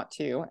I want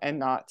to and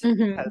not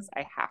because Hmm.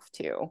 I have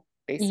to,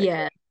 basically.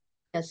 Yeah.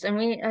 Yes. And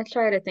I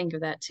try to think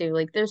of that too.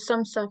 Like there's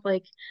some stuff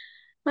like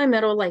my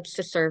middle likes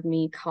to serve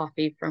me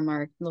coffee from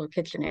our little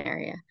kitchen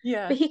area,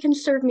 Yeah. but he can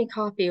serve me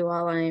coffee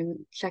while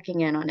I'm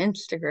checking in on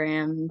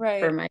Instagram for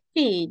Right. my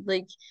feed.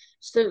 Like,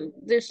 so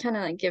there's kind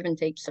of like give and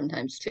take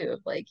sometimes too.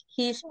 Of like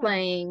he's Yeah.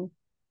 playing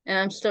and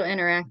I'm still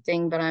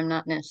interacting, but I'm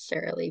not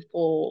necessarily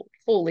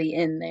fully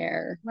in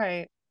there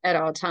Right. at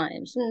all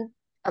times. And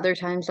other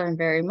times I'm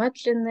very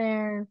much in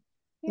there.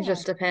 It Yeah.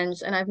 just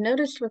depends. And I've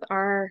noticed with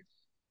our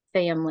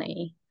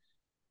family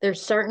there's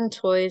certain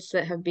toys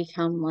that have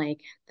become like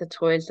the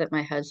toys that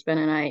my husband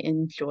and I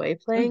enjoy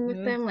playing with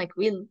Hmm.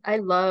 them. I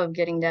love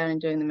getting down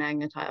and doing the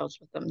Magna-Tiles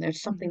with them.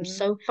 There's something Hmm.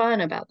 so fun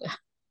about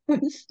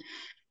those.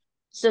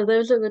 So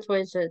those are the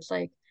toys that it's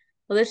like,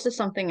 well, this is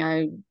something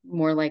I'm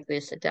more likely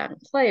to sit down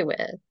and play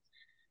with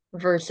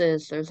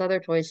versus there's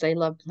other toys they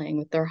love playing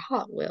with their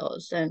Hot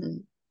Wheels.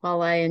 And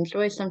while I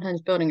enjoy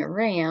sometimes building a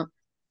ramp,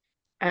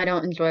 I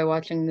don't enjoy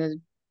watching the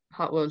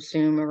Hot Wheels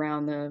zoom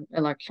around the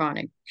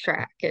electronic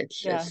track.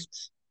 It's Yeah.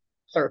 just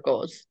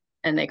circles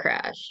and they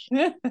crash.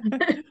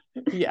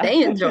 Yeah.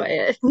 They enjoy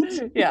it.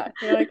 Yeah.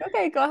 You're like,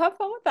 okay, go have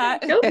fun with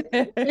that. Go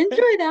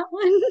enjoy that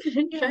one.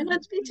 Try Yeah.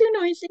 not to be too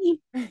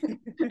noisy.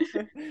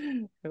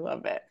 I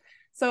love it.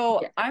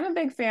 So Yeah. I'm a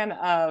big fan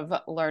of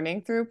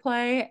learning through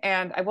play,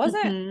 and I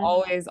wasn't Hmm.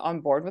 always on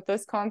board with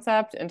this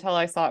concept until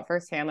I saw it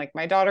firsthand. Like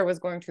my daughter was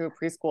going to a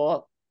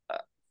preschool uh,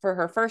 for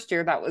her first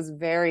year that was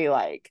very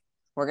like,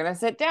 we're gonna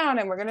sit down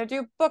and we're gonna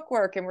do book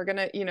work and we're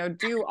gonna,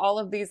 do all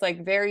of these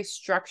like very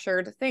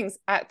structured things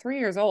at 3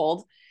 years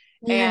old.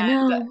 Yeah, And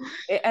I know.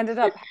 it ended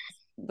up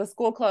the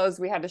school closed.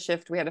 We had to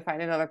shift. We had to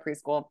find another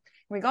preschool.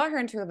 We got her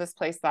into this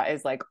place that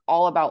is like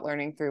all about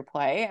learning through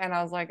play. And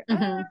I was like, Hmm.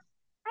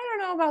 I don't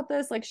know about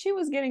this. Like she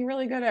was getting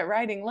really good at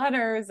writing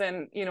letters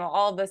and,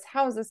 all this.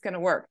 How is this going to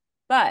work?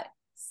 But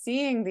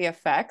seeing the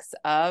effects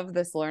of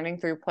this learning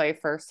through play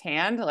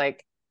firsthand,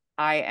 like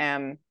I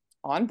am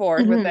on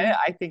board with it.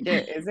 Hmm. I think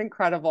it is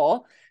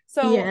incredible.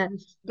 So,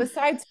 Yes.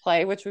 besides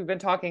play, which we've been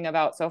talking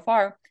about so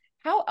far,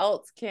 how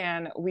else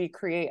can we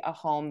create a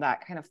home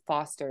that kind of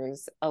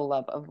fosters a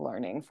love of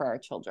learning for our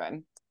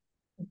children?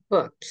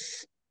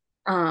 Books.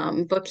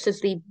 Books is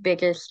the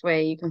biggest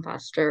way you can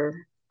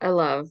foster a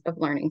love of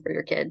learning for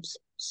your kids.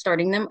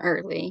 Starting them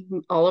early.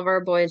 All of our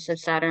boys have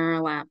sat in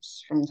our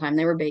laps from the time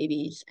they were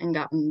babies and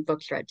gotten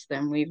books read to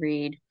them. We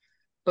read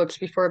books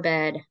before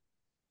bed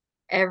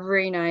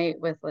every night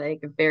with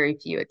like very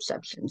few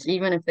exceptions.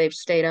 Even if they've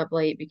stayed up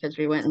late because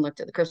we went and looked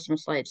at the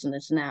Christmas lights and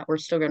this and that, we're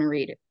still going to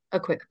read a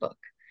quick book.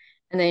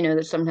 And they know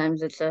that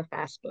sometimes it's a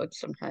fast book,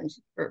 sometimes,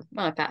 or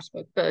not a fast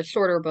book, but a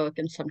shorter book,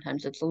 and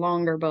sometimes it's a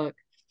longer book.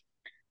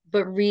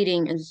 But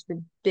reading is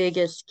the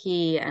biggest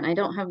key. And I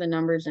don't have the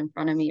numbers in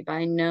front of me, but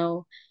I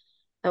know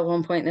at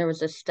one point there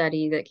was a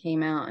study that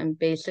came out and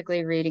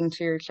basically reading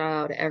to your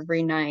child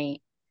every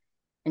night,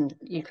 and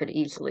you could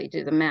easily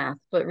do the math,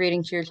 but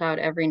reading to your child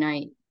every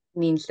night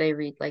means they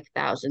read like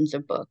thousands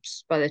of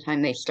books by the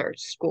time they start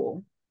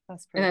school.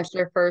 That's And pretty that's cool.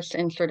 their first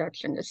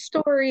introduction to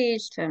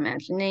stories, to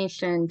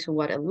imagination, to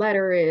what a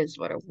letter is,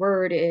 what a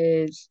word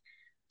is,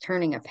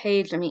 turning a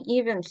page. I mean,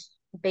 even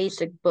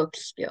basic book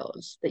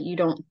skills that you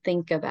don't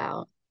think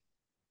about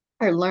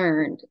are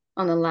learned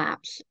on the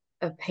laps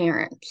of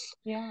parents.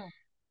 Yeah.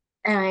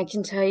 And I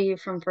can tell you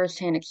from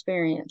firsthand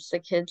experience, the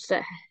kids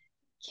that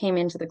came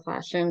into the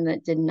classroom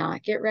that did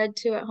not get read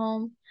to at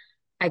home,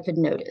 I could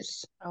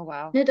notice. Oh,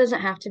 wow. And it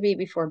doesn't have to be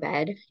before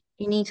bed.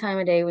 Any time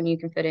of day when you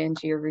can fit it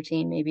into your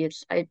routine. Maybe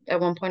at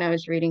one point I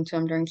was reading to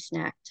them during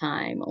snack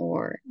time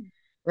or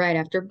right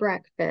after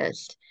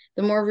breakfast.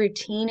 The more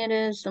routine it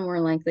is, the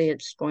more likely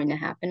it's going to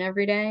happen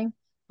every day,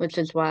 which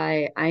is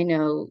why I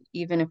know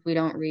even if we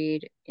don't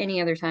read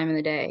any other time of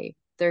the day,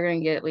 they're going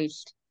to get at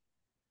least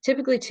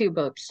typically two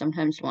books,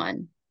 sometimes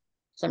one,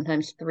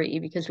 sometimes three,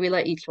 because we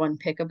let each one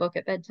pick a book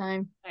at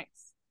bedtime.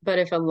 Nice. But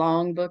if a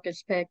long book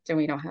is picked and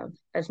we don't have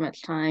as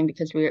much time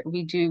because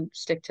we do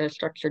stick to a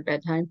structured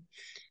bedtime,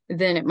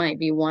 then it might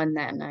be one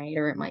that night,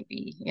 or it might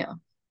be,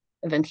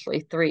 eventually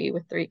three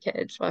with three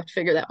kids. We'll have to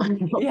figure that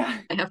one out. Yeah.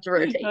 I have to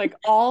rotate. Like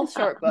all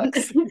short Um,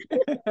 books.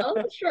 all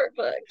the short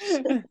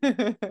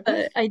books.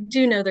 But I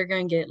do know they're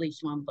going to get at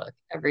least one book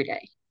every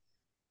day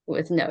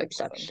with no Awesome.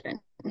 exception.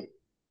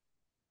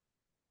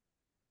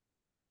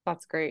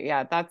 That's great.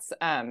 Yeah, that's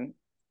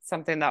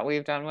something that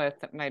we've done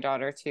with my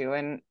daughter too.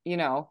 And,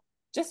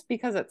 just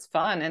because it's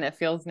fun and it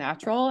feels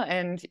natural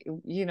and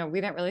we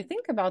didn't really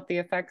think about the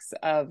effects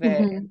of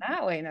it in Hmm.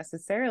 that way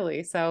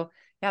necessarily. So,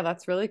 yeah,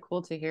 that's really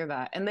cool to hear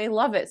that. And they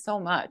love it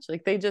so much.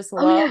 Like they just Oh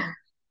love yeah.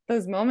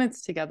 those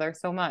moments together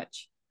so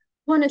much.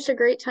 One, it's a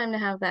great time to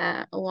have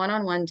that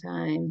one-on-one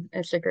time.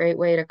 It's a great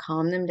way to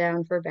calm them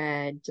down for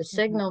bed, to Mhm.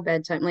 signal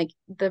bedtime.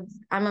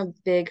 I'm a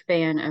big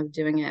fan of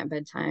doing it at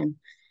bedtime.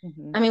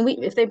 Mhm. I mean, we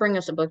if they bring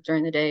us a book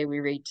during the day, we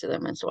read to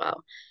them as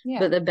well. Yeah.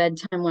 But the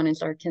bedtime one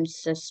is our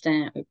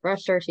consistent. We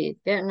brush our teeth,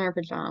 get in our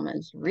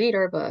pajamas, read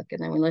our book,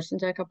 and then we listen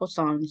to a couple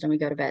songs and we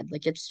go to bed.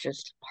 Like it's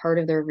just part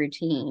of their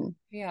routine.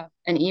 Yeah.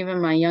 And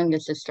even my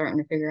youngest is starting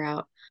to figure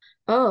out,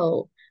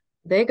 oh,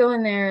 they go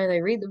in there,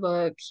 they read the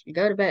books, we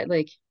go to bed.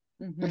 Like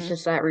it's Mhm.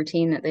 just that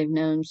routine that they've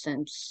known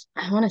since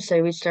I want to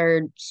say we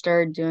started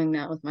doing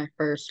that with my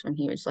first when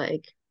he was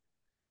like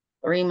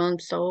 3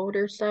 months old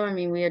or so. I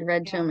mean, we had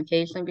read to Yeah. him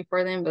occasionally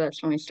before then, but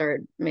that's when we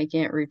started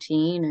making it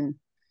routine, and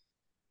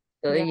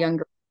the Yeah.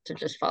 younger ones have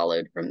just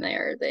followed from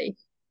there.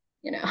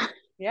 You know,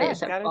 they Yeah,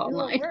 just have to gotta follow do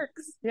what mine.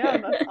 works. Yeah,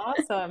 that's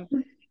awesome.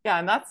 Yeah,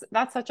 and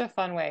that's such a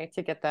fun way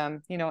to get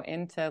them,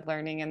 into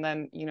learning and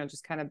then,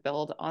 just kind of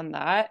build on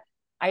that.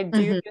 I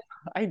do Hmm.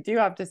 I do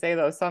have to say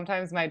though,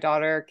 sometimes my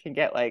daughter can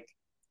get like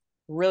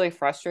really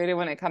frustrated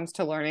when it comes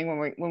to learning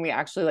when we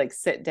actually like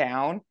sit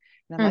down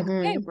and I'm like,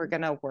 okay, Hmm. we're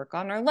gonna work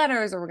on our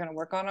letters or we're gonna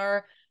work on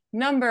our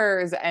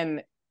numbers.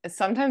 And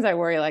sometimes I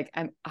worry like,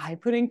 am I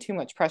putting too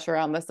much pressure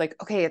on this? Like,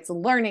 okay, it's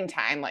learning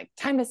time, like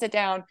time to sit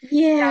down, grab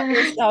Yeah.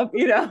 your stuff.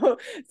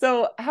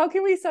 So how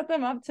can we set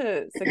them up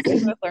to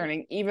succeed with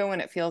learning, even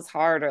when it feels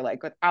hard or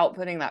like without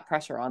putting that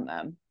pressure on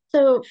them?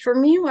 So for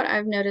me, what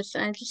I've noticed,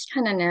 I just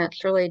kind of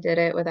naturally did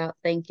it without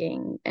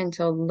thinking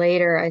until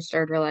later I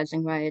started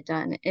realizing what I had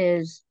done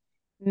is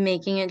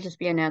making it just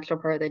be a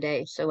natural part of the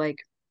day. So like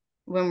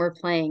when we're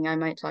playing, I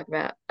might talk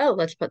about, oh,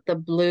 let's put the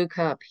blue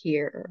cup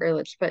here, or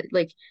let's put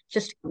like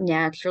just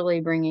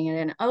naturally bringing it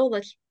in. Oh,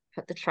 let's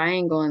put the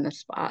triangle in the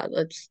spot.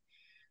 Let's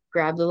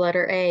grab the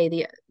letter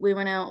A. We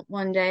went out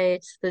one day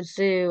to the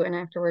zoo and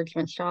afterwards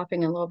went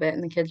shopping a little bit,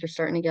 and the kids were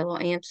starting to get a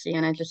little antsy,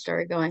 and I just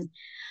started going,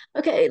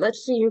 okay,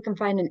 let's see who can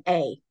find an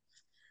A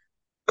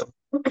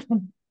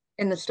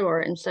in the store.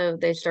 And so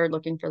they started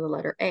looking for the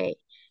letter A.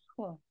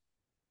 Cool.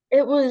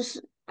 It was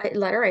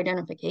letter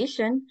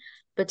identification,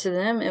 but to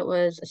them, it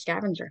was a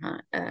scavenger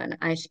hunt, an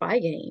I Spy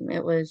game.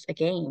 It was a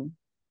game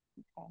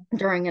Okay.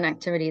 during an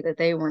activity that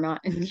they were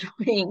not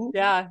enjoying.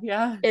 Yeah,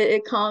 yeah.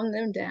 It calmed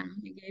them down.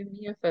 It gave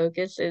me a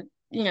focus.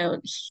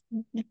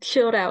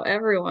 Chilled out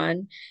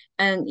everyone.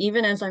 And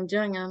even as I'm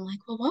doing it, I'm like,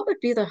 well, what would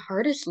be the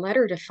hardest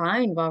letter to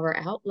find while we're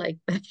out like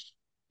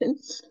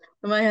this?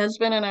 My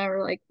husband and I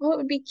were like, what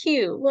would be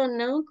cute? Well,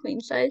 no,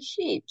 queen size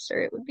sheeps,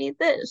 or it would be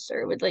this,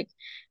 or it would like,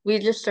 we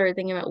just started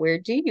thinking about where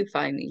do you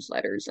find these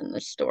letters in the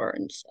store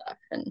and stuff.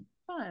 And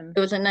Fun. it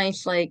was a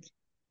nice, like,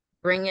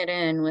 bring it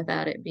in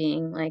without it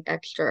being like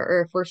extra.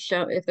 Or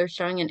if they're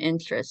showing an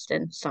interest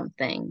in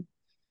something,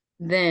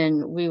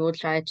 then we will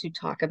try to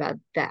talk about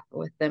that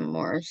with them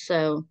more.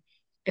 So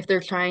if they're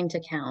trying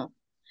to count,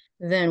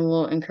 then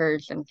we'll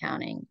encourage them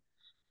counting.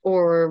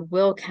 Or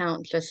we'll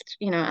count just,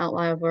 out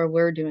loud where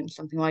we're doing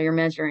something while you're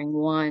measuring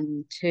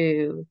one,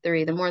 two,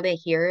 three. The more they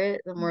hear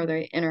it, the more Mhm.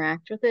 they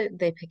interact with it,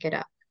 they pick it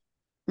up.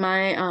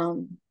 My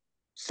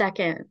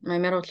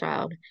middle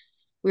child,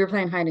 we were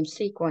playing hide and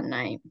seek one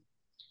night,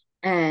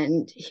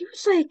 and he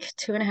was like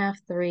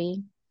 2.5,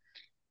 3.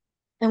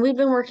 And we've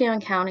been working on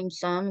counting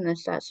some and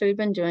this, that. So we've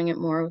been doing it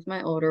more with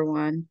my older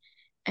one.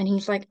 And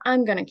he's like,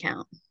 I'm gonna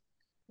count.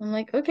 I'm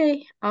like,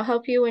 okay, I'll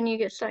help you when you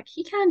get stuck.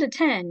 He counted to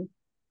 10.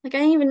 Like I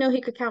didn't even know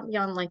he could count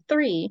beyond like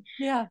 3.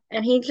 Yeah.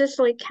 And he just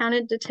like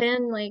counted to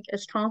 10, like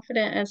as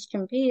confident as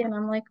can be. And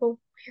I'm like, well,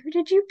 where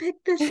did you pick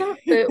this up?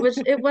 But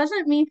it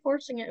wasn't me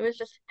forcing it. It was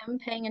just him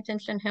paying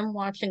attention, him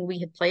watching. We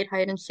had played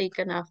hide and seek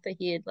enough that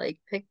he had like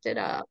picked it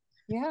up.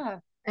 Yeah.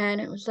 And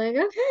it was like,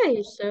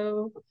 okay,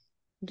 so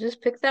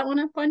just pick that one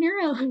up on your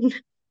own.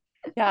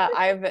 Yeah,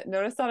 I've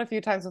noticed that a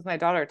few times with my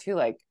daughter too.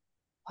 Like,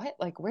 what?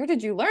 Like, where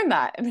did you learn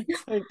that? And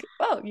it's like,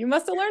 well, you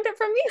must have learned it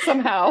from me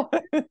somehow.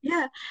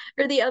 Yeah.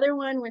 Or the other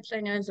one, which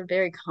I know is a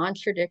very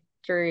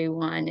contradictory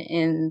one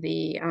in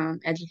the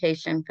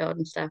education field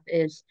and stuff,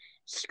 is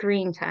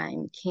screen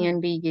time can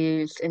be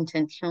used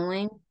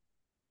intentionally.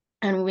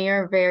 And we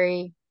are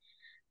very,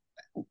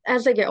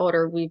 as they get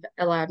older, we've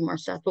allowed more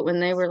stuff. But when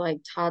they were like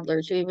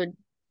toddlers, we would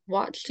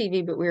watch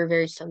TV, but we were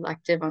very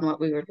selective on what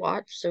we would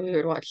watch. So we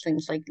would watch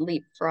things like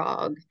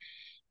Leapfrog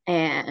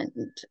and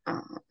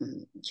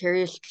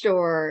Curious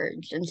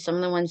George and some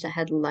of the ones that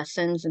had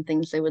lessons and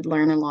things they would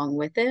learn along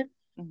with it.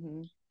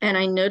 Hmm. And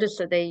I noticed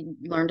that they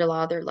learned a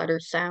lot of their letter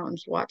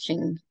sounds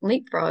watching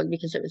Leapfrog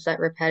because it was that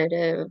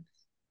repetitive,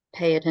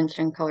 pay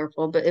attention,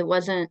 colorful, but it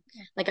wasn't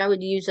like I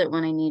would use it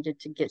when I needed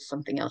to get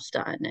something else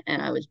done.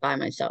 And I was by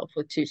myself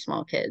with two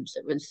small kids.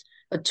 It was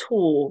a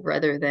tool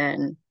rather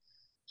than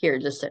here,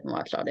 just sit and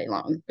watch all day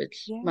long,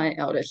 which Yeah. my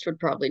eldest would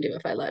probably do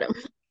if I let him.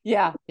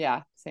 Yeah,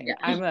 yeah, same.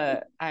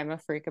 Yeah. I'm a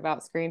freak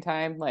about screen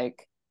time.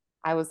 Like,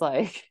 I was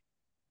like,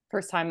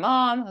 first time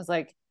mom, I was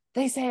like,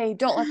 they say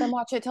don't let them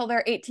watch it till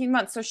they're 18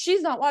 months. So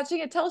she's not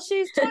watching it till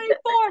she's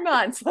 24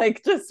 months.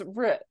 Like, just in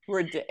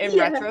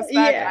Yeah, retrospect,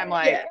 yeah, I'm yeah.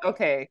 like,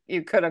 okay,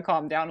 you could have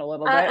calmed down a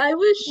little bit. I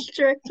was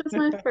strict with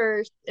my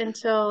first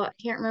until I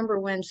can't remember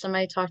when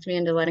somebody talked me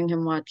into letting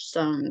him watch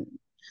some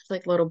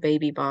like Little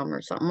Baby Bomb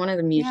or something, one of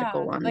the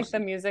musical Yeah, like ones. the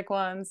music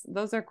ones.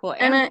 Those are cool.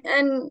 And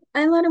And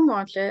I let him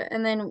watch it.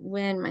 And then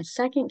when my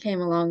second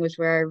came along was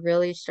where I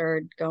really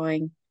started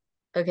going,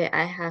 okay,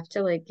 I have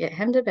to like get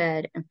him to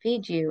bed and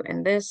feed you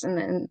and this. And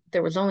then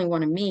there was only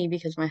one of me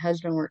because my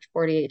husband worked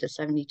 48 to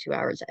 72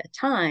 hours at a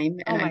time.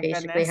 oh And I my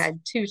basically goodness. had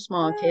two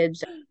small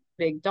kids,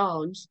 big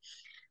dogs.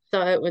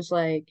 So it was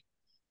like,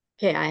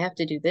 okay, I have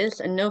to do this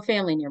and no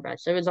family nearby.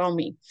 So it was all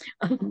me.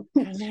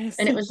 Goodness.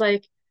 And it was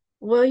like,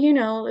 well, you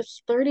know,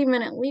 it's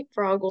 30-minute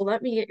leapfrog. Well,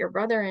 let me get your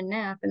brother a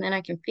nap and then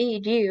I can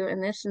feed you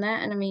and this and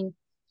that. And I mean,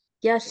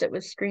 yes, it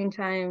was screen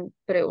time,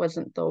 but it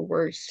wasn't the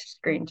worst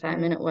screen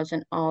time and Mhm. it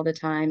wasn't all the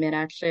time. It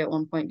actually at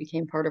one point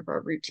became part of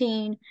our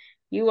routine.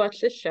 You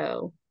watch the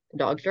show, the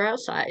dogs are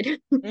outside.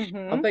 I'll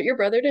Mhm. put your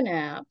brother to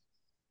nap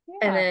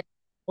and Yeah. then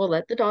we'll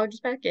let the dogs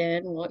back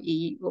in, we'll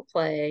eat, we'll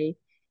play.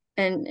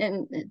 And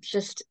it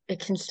just it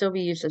can still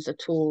be used as a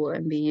tool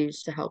and be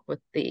used to help with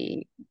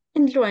the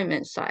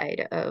enjoyment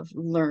side of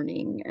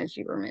learning, as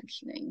you were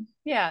mentioning.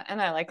 Yeah,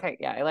 and I like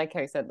how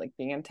you said like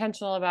being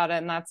intentional about it,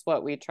 and that's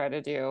what we try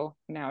to do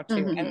now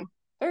too. And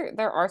Hmm.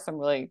 there are some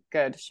really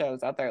good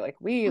shows out there. Like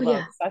we Oh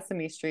love yeah.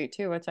 Sesame Street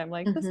too, which I'm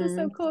like, this is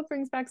so Hmm. cool. It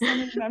brings back so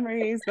many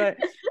memories. But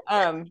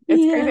it's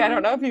crazy. I Yeah.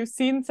 don't know if you've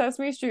seen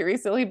Sesame Street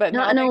recently, but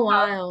Not now in they a have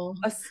while.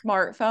 a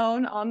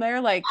smartphone on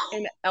there. Like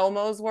in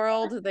Elmo's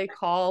world, they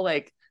call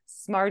like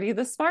Smarty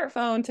the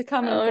smartphone to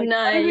come and it's Oh,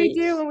 like, what do we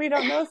do nice. when we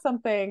don't know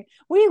something?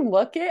 We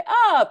look it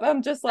up.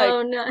 I'm just like,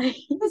 Oh,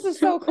 this is nice.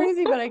 so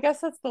crazy, but I guess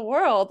that's the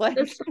world. Like,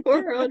 That's the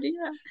world,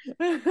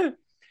 yeah.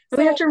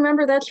 We have so to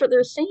remember that's what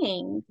they're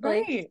seeing.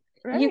 Like, right,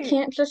 you right.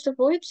 can't just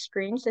avoid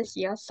screens. They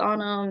see us on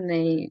them.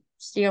 They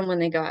see them when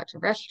they go out to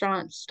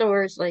restaurants,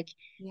 stores. Like,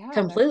 Yeah,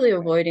 they're completely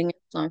everywhere. avoiding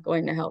it's not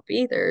going to help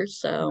either.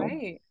 So,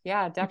 Right.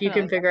 Yeah, if you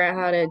can definitely. figure out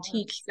Definitely how to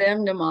teach balance.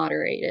 them to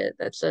moderate it,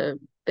 that's a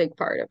big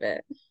part of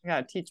it. I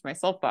gotta teach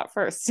myself that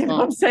first. You know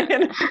what Well,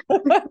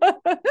 I'm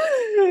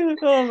yeah. saying?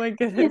 Oh my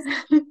goodness.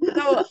 Yeah.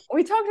 So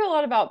we talked a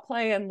lot about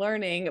play and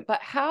learning,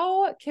 but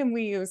how can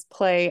we use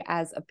play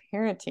as a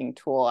parenting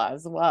tool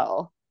as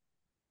well?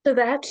 So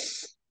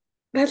that's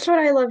what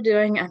I love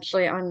doing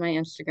actually on my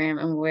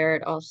Instagram, and where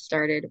it all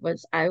started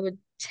was I would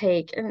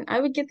take and I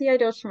would get the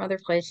ideas from other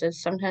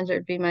places. Sometimes it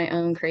would be my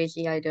own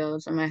crazy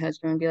ideas, and my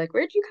husband would be like,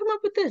 "Where'd you come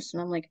up with this?"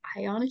 And I'm like,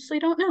 "I honestly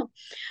don't know."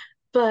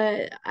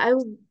 But I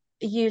would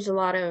use a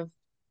lot of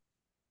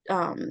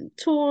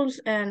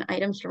tools and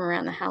items from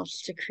around the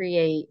house to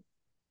create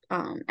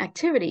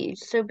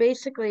activities. So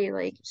basically,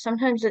 like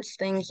sometimes it's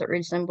things that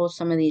resemble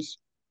some of these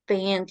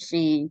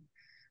fancy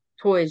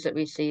toys that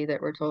we see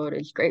that we're told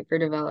is great for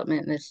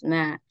development, this and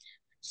that,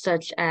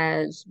 such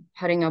as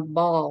putting a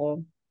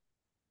ball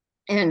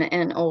in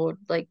an old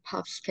like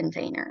puffs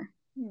container.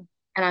 Hmm.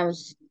 And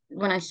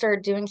when I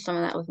started doing some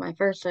of that with my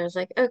first, I was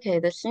like, okay,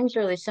 this seems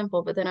really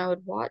simple, but then I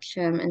would watch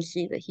him and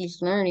see that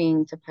he's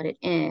learning to put it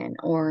in,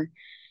 or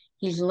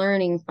he's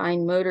learning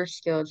fine motor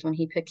skills when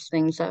he picks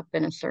things up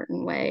in a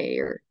certain way,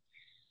 or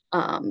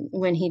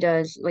when he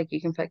does, like you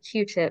can put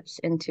Q-tips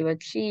into a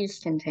cheese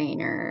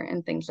container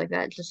and things like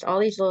that. Just all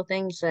these little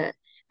things that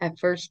at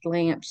first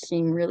glance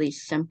seem really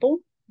simple,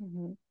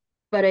 Mhm.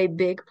 but a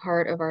big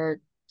part of our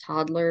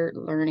toddler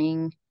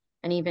learning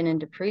and even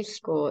into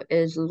preschool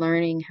is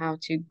learning how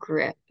to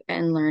grip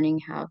and learning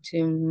how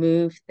to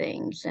move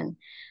things and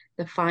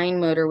the fine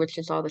motor, which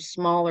is all the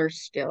smaller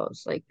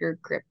skills like your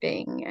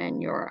gripping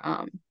and your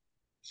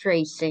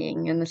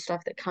tracing and the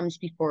stuff that comes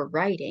before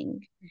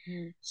writing.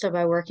 Mhm. So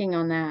by working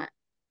on that,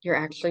 you're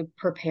actually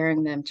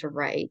preparing them to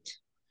write.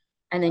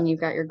 And then you've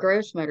got your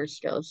gross motor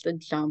skills, the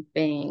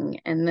jumping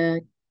and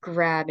the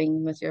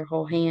grabbing with your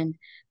whole hand.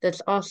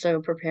 That's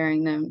also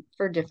preparing them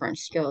for different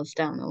skills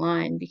down the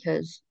line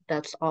because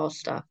that's all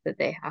stuff that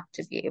they have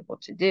to be able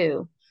to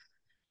do.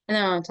 And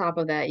then on top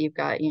of that, you've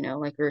got,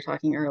 like we were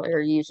talking earlier,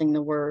 using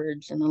the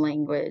words and the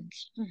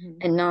language Mhm.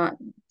 and not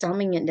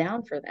dumbing it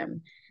down for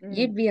them. Mhm.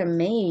 You'd be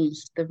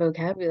amazed the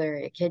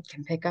vocabulary a kid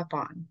can pick up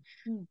on.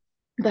 Mhm.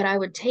 But I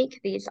would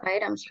take these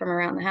items from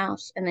around the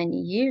house and then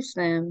use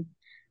them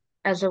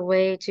as a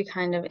way to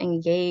kind of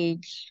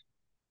engage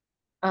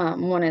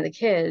one of the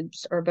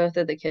kids or both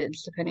of the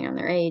kids, depending on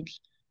their age,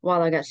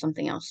 while I got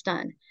something else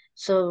done.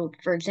 So,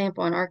 for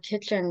example, in our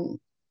kitchen,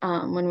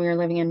 when we were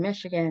living in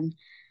Michigan,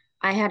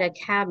 I had a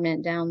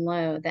cabinet down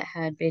low that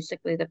had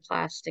basically the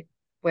plastic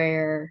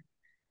where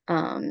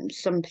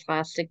some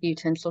plastic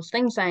utensils,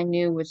 things I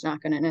knew was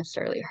not going to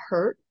necessarily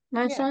hurt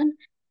my Yeah. son.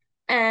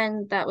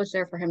 And that was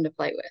there for him to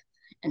play with.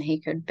 And he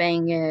could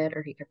bang it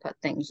or he could put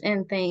things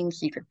in things.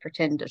 He could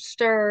pretend to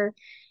stir.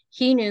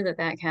 He knew that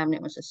that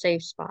cabinet was a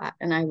safe spot.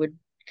 And I would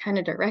kind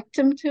of direct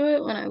him to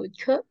it when I would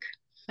cook.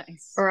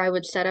 Nice. Or I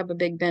would set up a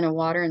big bin of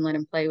water and let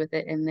him play with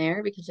it in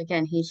there because,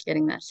 again, he's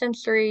getting that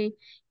sensory.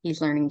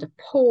 He's learning to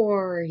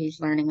pour. He's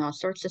learning all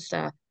sorts of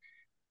stuff,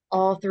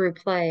 all through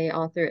play,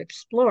 all through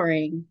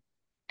exploring.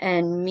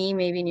 And me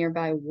maybe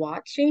nearby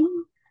watching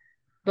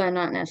but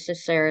not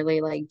necessarily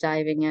like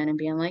diving in and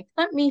being like,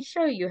 let me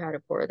show you how to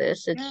pour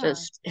this. It's Yeah.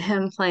 just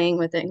him playing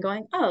with it and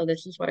going, oh,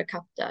 this is what a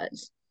cup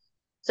does.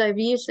 So I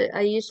used it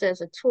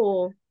as a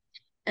tool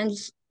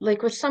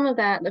like with some of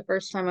that, the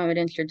first time I would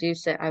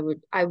introduce it, I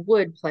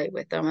would play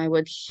with them. I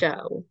would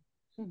show,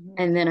 Mhm.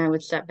 and then I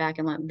would step back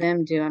and let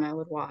them do, and I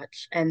would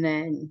watch. And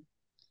then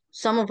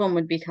some of them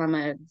would become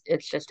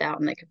it's just out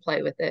and they could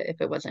play with it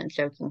if it wasn't a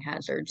choking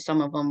hazard.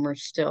 Some of them were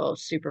still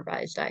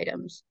supervised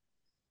items.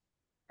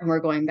 And we're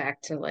going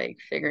back to like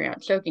figuring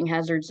out choking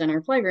hazards in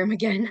our playroom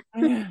again.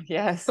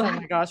 Yes. Oh But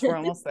my gosh, we're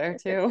almost there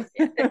too.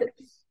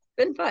 it's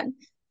been fun.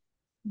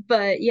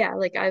 But yeah,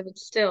 like I would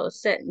still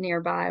sit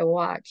nearby,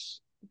 watch,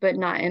 but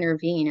not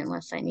intervene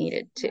unless I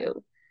needed Yeah.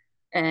 to.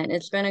 And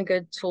it's been a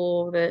good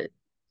tool that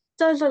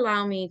does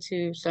allow me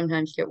to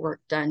sometimes get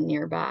work done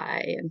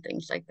nearby and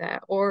things like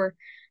that. Or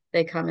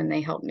they come and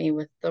they help me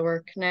with the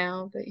work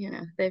now. But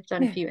they've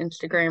done a few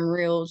Instagram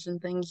reels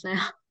and things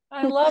now.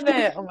 I love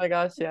it. Oh my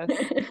gosh, yes.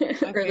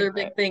 My Or their favorite.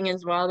 big thing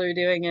is while they're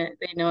doing it,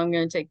 they know I'm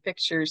going to take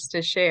pictures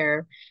to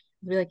share.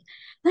 Be like,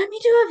 let me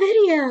do a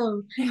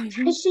video.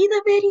 Can I see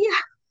the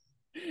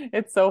video?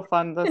 It's so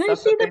fun, the Can I stuff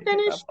see that the they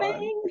pick up finished on.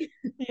 thing?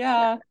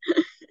 Yeah.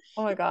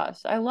 Oh my gosh,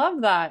 I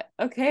love that.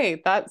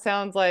 Okay, that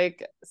sounds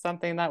like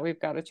something that we've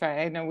got to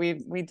try. I know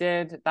we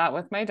did that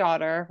with my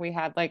daughter. We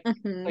had like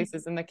Hmm.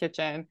 places in the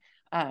kitchen.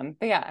 But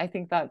yeah, I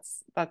think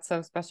that's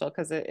so special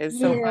because it is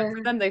so fun for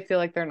Yeah. them. They feel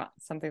like they're not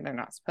something they're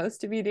not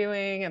supposed to be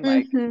doing and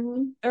like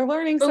Hmm. they're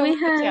learning But so we much.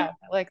 had Yeah,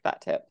 I like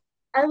that tip.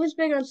 I was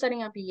big on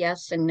setting up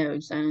yes and no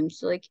zones,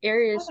 like Oh,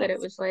 areas that it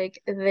nice. was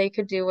like they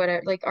could do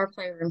whatever. Like our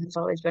playroom has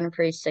always been a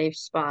pretty safe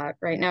spot.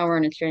 Right now, we're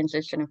in a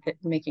transition of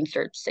making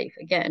sure it's safe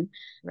again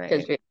because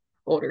Right. we have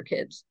older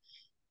kids.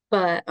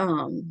 But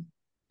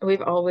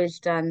we've always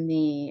done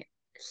the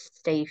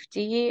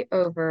safety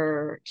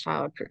over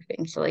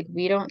childproofing. So like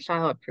we don't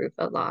childproof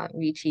a lot.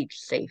 We teach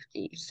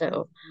safety.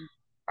 So Mhm.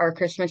 our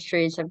Christmas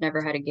trees have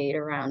never had a gate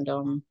around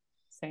them.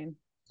 Same.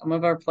 Some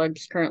of our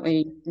plugs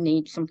currently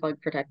need some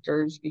plug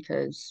protectors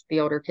because the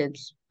older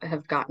kids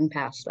have gotten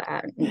past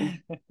that and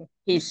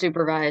he's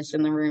supervised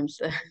in the rooms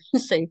that are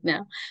safe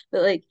now.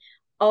 But like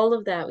all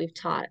of that we've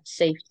taught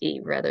safety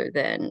rather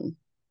than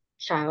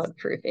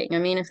childproofing. I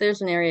mean, if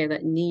there's an area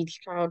that needs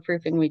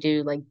childproofing, we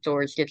do like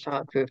doors get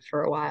childproofed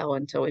for a while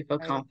until we feel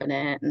Right.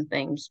 confident and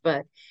things.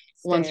 But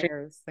once we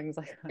Stairs, things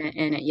like that. get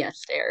in it, yes,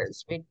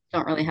 stairs. We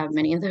don't really have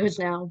many of those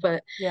now,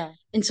 but Yeah.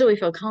 until we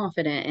feel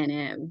confident in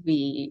it,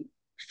 we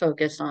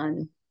focus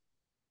on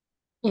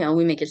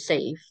we make it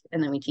safe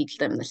and then we teach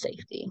them the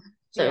safety.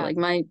 So Yeah. like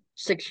my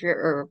 6 year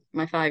or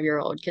my 5 year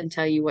old can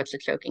tell you what's a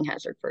choking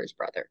hazard for his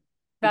brother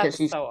because That's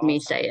he's so heard me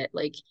awesome. say it.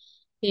 Like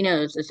he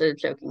knows this is a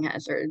choking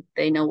hazard.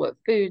 They know what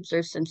foods are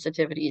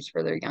sensitivities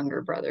for their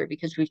younger brother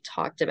because we've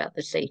talked about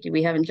the safety.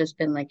 We haven't just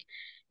been like,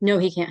 no,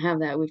 he can't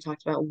have that. We've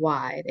talked about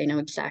why. They know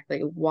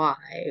exactly why,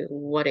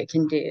 what it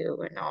can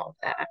do, and all of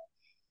that.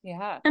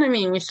 Yeah. Of And I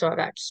mean, we still have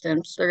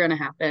accidents. They're going to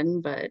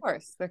happen, but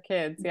course, they're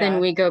kids. then Yeah.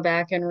 we go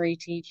back and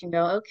reteach and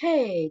go,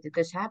 okay, did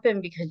this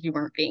happen because you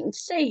weren't being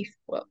safe?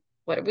 Well,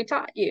 what have we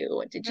taught you?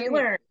 What did you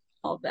Right. learn?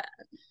 All that.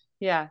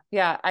 Yeah,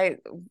 yeah. I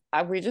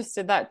we just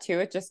did that too.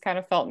 It just kind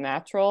of felt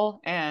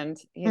natural, and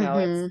it's.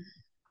 Mm-hmm.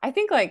 I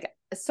think like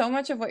so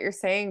much of what you're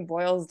saying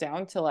boils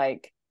down to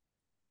like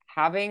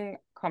having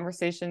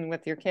conversation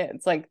with your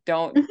kids. Like,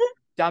 don't Hmm.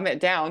 dumb it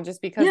down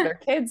just because Yeah. they're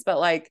kids, but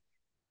like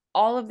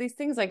all of these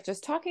things, like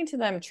just talking to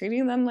them,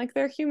 treating them like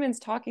they're humans,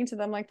 talking to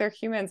them like they're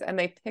humans, and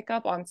they pick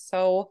up on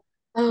so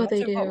Oh, much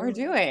they of what we're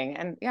do. doing.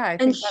 And yeah, I And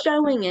think that's so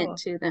showing it cool.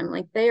 to them.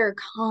 Like they are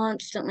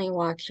constantly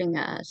watching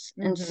us.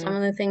 And some Hmm.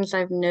 of the things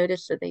I've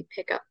noticed that they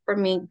pick up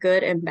from me,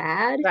 good and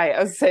bad, Right.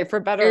 I would say for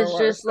better or is worse,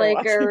 just they're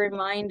like a watching.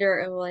 reminder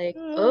of like,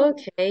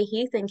 okay,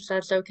 he thinks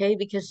that's okay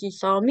because he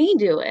saw me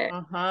do it.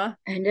 Uh-huh.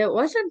 And it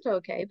wasn't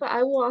okay. But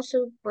I will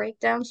also break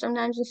down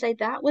sometimes and say,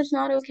 that was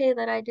not okay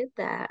that I did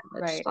that.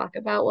 Let's Right. talk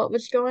about what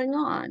was going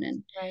on.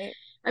 And Right.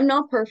 I'm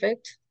not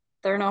perfect.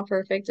 They're not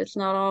perfect. It's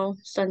not all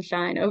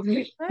sunshine over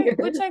Right. here.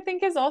 Which I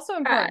think is also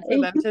Right. important for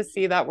them to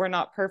see that we're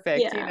not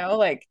perfect, Yeah.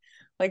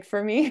 like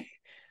for me,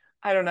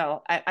 I don't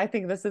know. I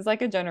think this is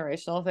like a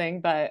generational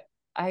thing, but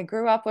I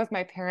grew up with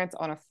my parents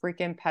on a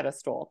freaking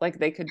pedestal. Like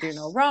they could do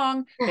no Yes.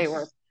 wrong. They were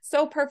Yes.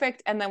 so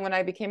perfect. And then when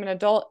I became an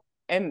adult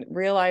and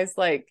realized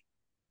like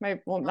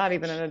well, not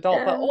even an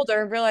adult, but Yeah.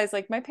 older, realized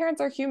like my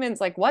parents are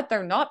humans. Like what?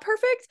 They're not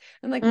perfect.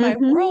 And like my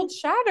Mm-hmm. world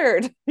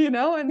shattered, you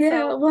know? And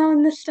Yeah. so, Well,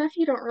 and the stuff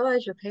you don't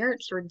realize your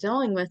parents were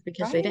dealing with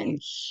because they right,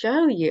 didn't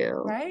show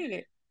you.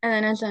 right. And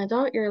then as an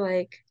adult, you're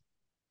like,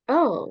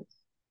 oh,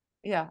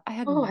 Yeah. I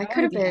had oh, I no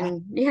could have idea.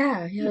 been.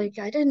 Yeah. You're like,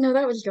 I didn't know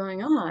that was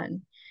going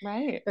on.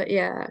 Right. But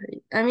yeah,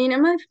 I mean,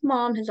 and my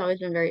mom has always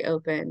been very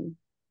open.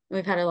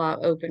 We've had a lot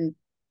of open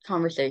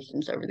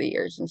conversations over the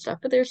years and stuff,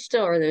 but there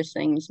still are those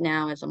things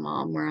now as a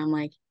mom where I'm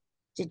like,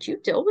 did you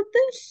deal with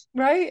this?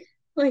 Right.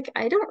 Like,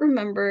 I don't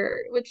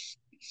remember, which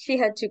she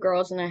had two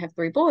girls and I have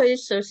three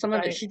boys, so some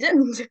of it Right. she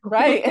didn't deal with.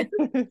 Right.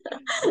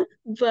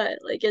 But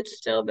like, it's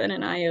still been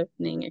an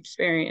eye-opening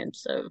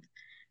experience of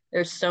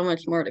there's so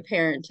much more to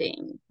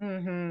parenting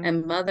Hmm.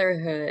 and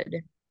motherhood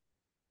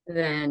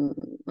than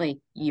like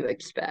you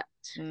expect.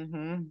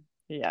 Hmm.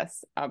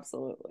 Yes,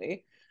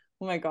 absolutely.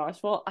 Oh my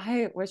gosh. Well,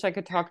 I wish I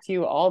could talk to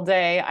you all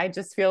day. I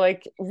just feel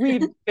like we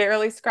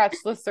barely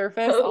scratched the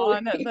surface Totally.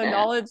 on the Yeah.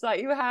 knowledge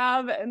that you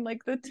have and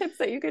like the tips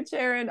that you could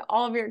share and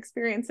all of your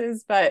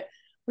experiences, but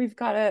we've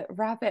got to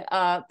wrap it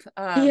up.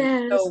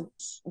 Yes. So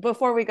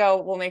before we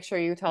go, we'll make sure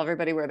you tell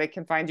everybody where they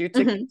can find you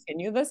to Mhm.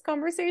 continue this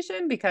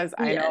conversation because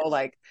I know Yes.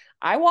 like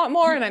I want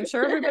more and I'm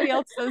sure everybody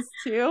else does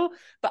too.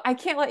 But I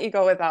can't let you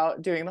go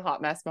without doing the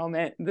hot mess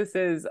moment. This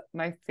is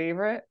my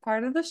favorite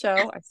part of the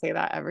show. I say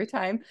that every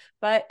time,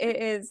 but it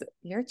is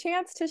your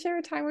chance to share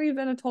a time where you've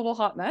been a total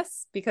hot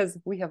mess because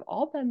we have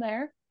all been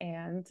there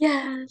and we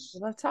Yes.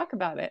 love to talk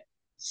about it.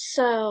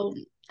 So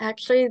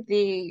actually,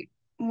 the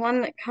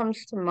one that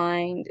comes to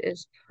mind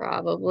is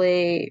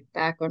probably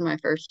back when my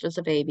first was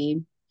a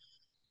baby.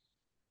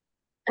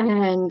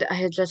 And I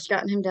had just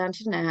gotten him down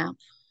to nap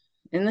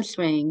in the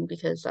swing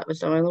because that was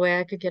the only way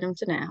I could get him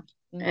to nap.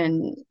 Mhm.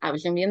 And I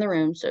was going to be in the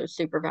room, so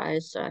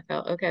supervised. So I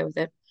felt okay with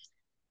it.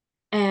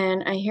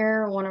 And I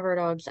hear one of our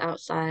dogs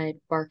outside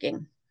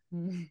barking.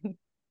 And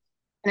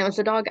it was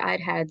a dog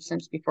I'd had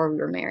since before we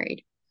were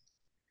married.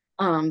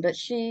 But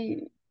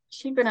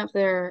she'd been up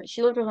there.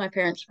 She lived with my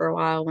parents for a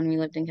while when we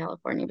lived in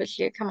California, but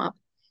she had come up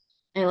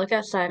and I look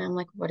outside and I'm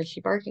like, what is she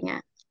barking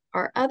at?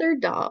 Our other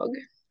dog,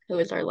 who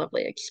is our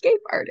lovely escape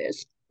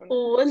artist,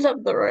 was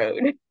up the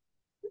road.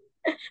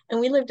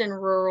 And we lived in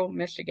rural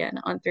Michigan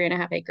on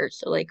 3.5 acres.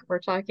 So like we're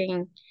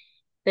talking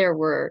there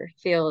were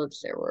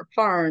fields, there were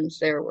farms,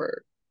 there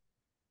were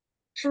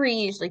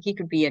trees, like he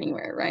could be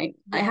anywhere, right?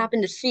 I Yeah.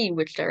 happened to see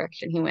which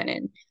direction he went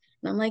in.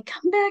 And I'm like,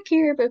 come back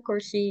here, but of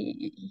course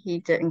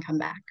he didn't come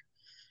back.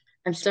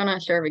 I'm still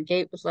not sure if a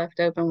gate was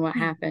left open, what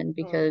happened,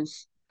 Oh,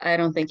 because I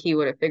don't think he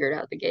would have figured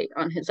out the gate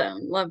on his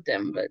own. Loved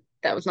him, but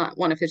that was not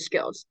one of his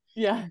skills.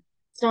 yeah.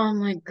 So I'm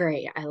like,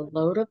 great. I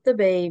load up the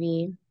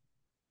baby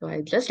who I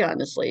had just gotten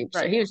to sleep, so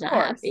Right. he Of was not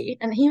course. happy.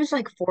 And he was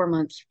like 4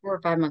 months, 4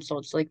 or 5 months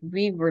old. So like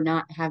we were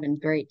not having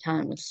great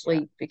time with Yeah.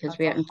 sleep because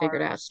we That's a hadn't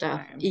figured hard out stuff.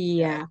 time. Yeah.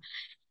 Yeah.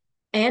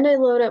 And I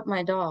load up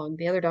my dog,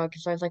 the other dog,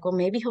 because I was like, well,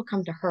 maybe he'll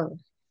come to her.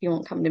 He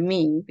won't come to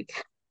me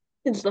because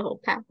it's the whole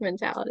pack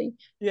mentality.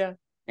 Yeah.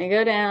 I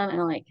go down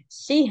and I like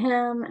see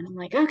him and I'm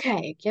like,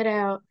 okay, get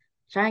out,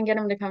 try and get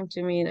him to come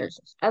to me. There's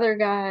this other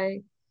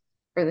guy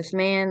or this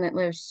man that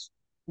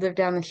lived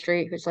down the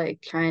street who's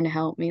like trying to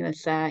help me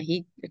with that.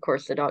 He of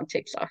course the dog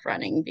takes off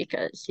running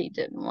because he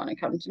didn't want to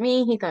come to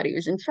me. He thought he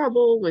was in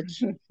trouble,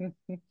 which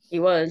he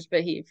was,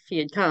 but if he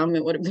had come,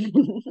 it would have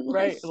been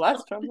Right. less Less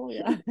fun. trouble.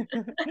 Yeah.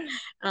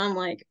 I'm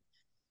like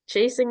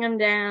chasing him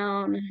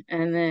down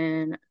and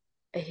then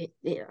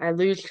I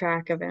lose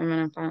track of him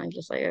and I'm finally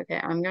just like, okay,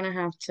 I'm gonna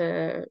have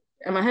to.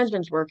 And my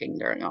husband's working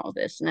during all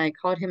this, and I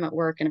called him at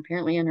work and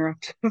apparently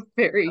interrupted a Oh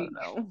very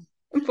no.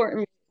 important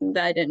meeting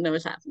that I didn't know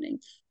was happening.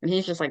 And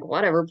he's just like,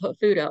 whatever, put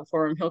food out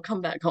for him, he'll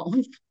come back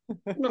home.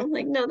 And I'm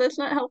like, no, that's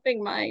not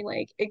helping my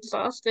like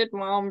exhausted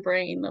mom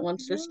brain that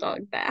wants this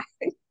dog back.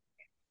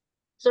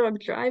 So I'm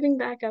driving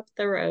back up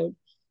the road,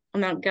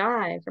 and that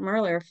guy from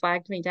earlier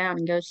flagged me down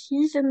and goes,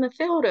 he's in the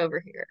field over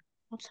here.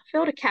 It's a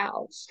field of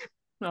cows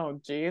Oh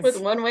with geez.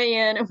 one way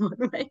in and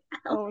one way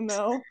out. Oh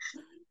no.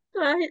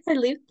 So I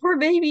leave the poor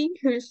baby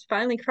who's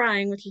finally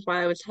crying, which is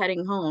why I was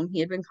heading home. He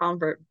had been calm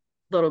for a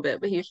little bit,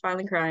 but he was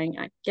finally crying.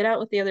 I get out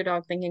with the other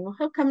dog thinking, well,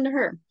 he'll come to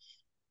her.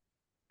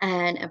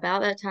 And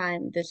about that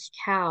time, this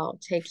cow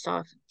takes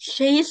off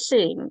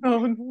chasing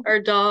Oh no.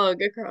 our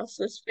dog across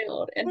this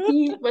field. And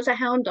he was a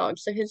hound dog,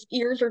 so his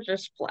ears are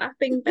just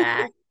flapping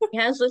back. He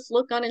has this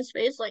look on his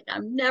face like,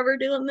 I'm never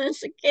doing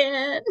this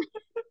again.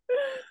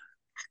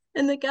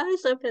 And the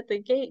guy's up at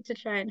the gate to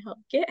try and help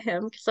get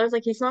him because I was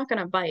like, he's not going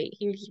to bite.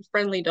 He was a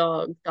friendly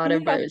dog, thought Yeah.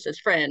 everybody was his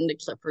friend,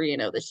 except for,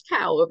 this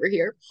cow over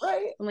here.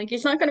 Right. I'm like,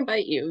 he's not going to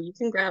bite you. You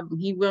can grab him.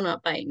 He will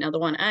not bite. Now, the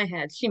one I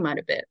had, she might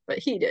have bit, but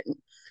he didn't.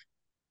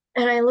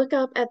 And I look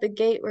up at the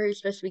gate where he's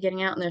supposed to be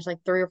getting out, and there's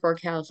like 3 or 4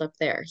 cows up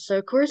there. So,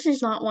 of course,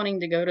 he's not wanting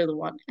to go to the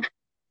one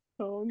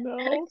Oh no.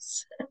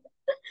 next.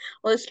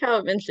 Well, this cow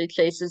eventually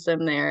chases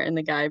him there, and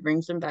the guy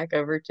brings him back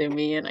over to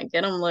me, and I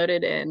get him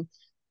loaded in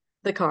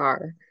the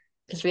car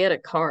because we had a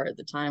car at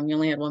the time. We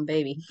only had one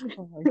baby.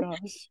 Oh my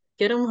gosh.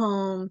 Get him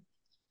home,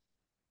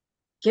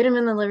 get him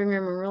in the living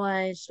room, and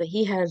realize that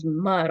he has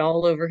mud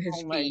all over Oh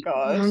his my feet.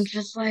 And I'm gosh.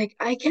 just like,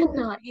 I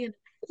cannot handle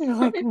You're this.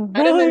 like, I put him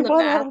really? in the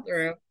What else?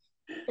 bathroom.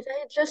 Because I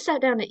had just sat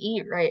down to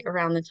eat right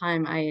around the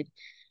time I had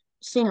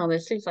seen all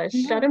this. So I shut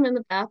Yeah. him in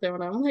the bathroom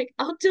and I'm like,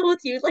 I'll deal with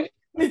you. Like,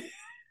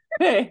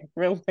 Hey,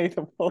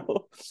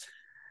 relatable.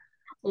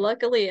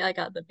 luckily, I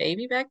got the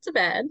baby back to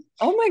bed.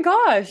 Oh my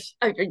gosh.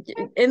 I,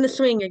 in the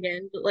swing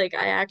again, but like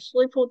I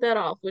actually pulled that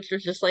off, which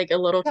was just like a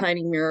little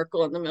tiny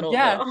miracle in the middle of it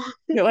Yeah. all.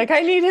 You're like,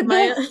 I needed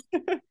My this.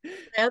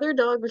 my other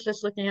dog was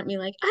just looking at me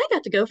like I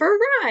got to go for a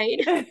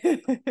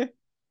ride.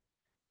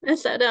 I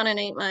sat down and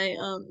ate my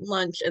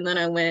lunch, and then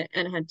I went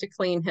and had to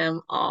clean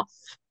him off.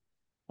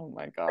 Oh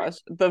my gosh.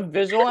 The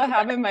visual I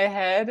have in my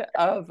head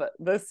of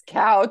this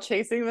cow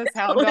chasing this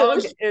hound It dog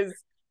was is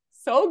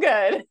so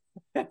good.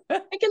 I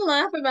can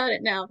laugh about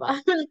it now, but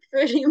I was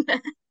pretty mad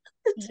at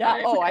the Yeah.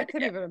 time. Oh, I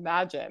couldn't even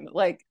imagine.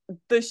 Like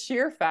the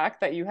sheer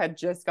fact that you had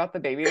just got the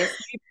baby to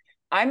sleep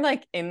I'm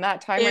like in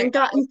that time right And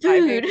now with gotten my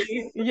food.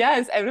 baby.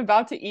 Yes, I'm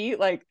about to eat.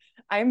 Like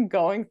I'm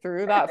going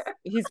through that.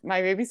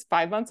 My baby's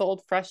 5 months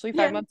old, freshly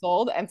five Yeah. months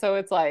old. And so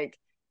it's like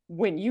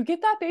when you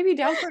get that baby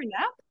down for a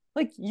nap,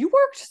 like you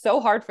worked so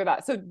hard for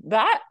that. So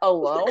that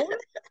alone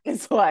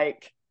is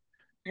like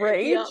Yep.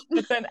 rage.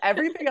 But then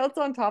everything else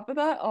on top of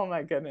that, oh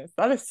my goodness,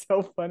 that is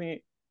so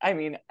funny. I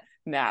mean,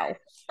 now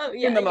Oh in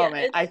yeah, the yeah.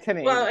 moment, I It's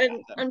couldn't well, even and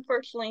imagine.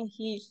 unfortunately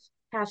he's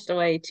passed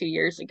away 2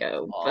 years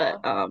ago, but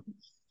Aw,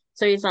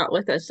 so he's not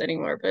with us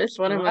anymore. But it's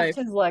one of my left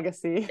his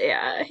legacy.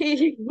 yeah,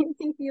 he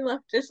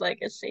left his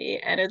legacy,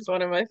 and it's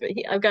one of my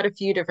I've got a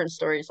few different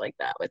stories like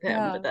that with him,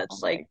 but Yeah. Oh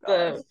that's my like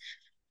gosh.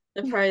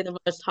 the probably the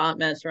most hot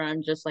mess where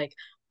I'm just like,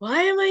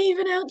 why am I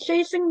even out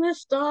chasing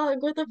this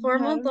dog with a 4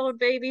 month Yes. old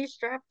baby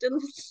strapped in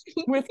the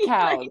seat? With Like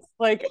cows,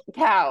 like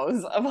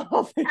cows of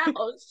all things.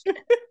 cows.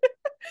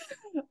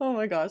 Oh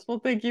my gosh. Well,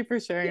 thank you for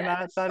sharing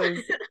that.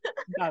 Yes.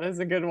 That is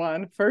a good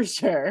one for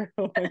sure.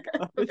 Oh my A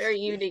gosh. very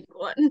unique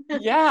one.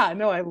 Yeah,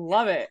 no, I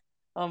love it.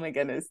 Oh my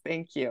goodness.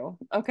 Thank you.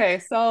 Okay,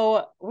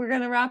 so we're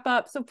gonna wrap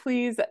up. So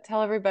please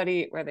tell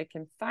everybody where they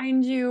can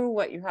find you,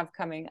 what you have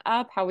coming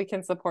up, how we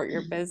can support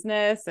your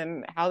business,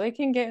 and how they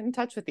can get in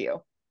touch with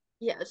you.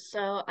 Yes,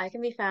 so I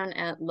can be found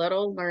at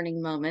Little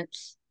Learning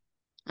Moments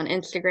on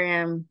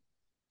Instagram.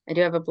 I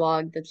do have a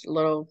blog that's a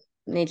little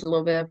needs a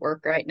little bit of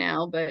work right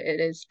now, but it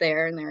is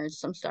there and there is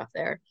some stuff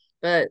there.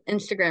 But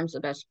Instagram's the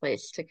best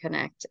place to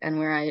connect and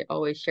where I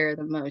always share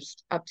the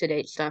most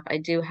up-to-date stuff. I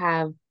do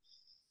have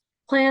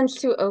plans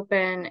to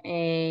open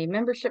a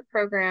membership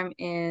program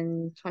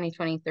in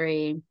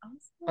 2023 Awesome.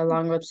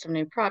 along with some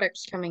new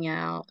products coming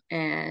out.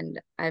 And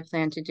I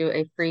plan to do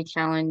a free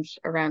challenge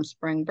around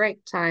spring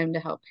break time to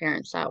help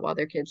parents out while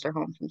their kids are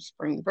home from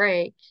spring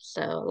break.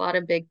 So a lot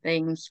of big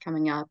things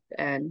coming up,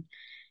 and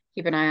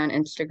keep an eye on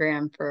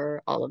Instagram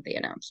for all of the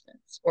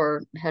announcements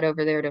or head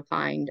over there to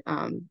find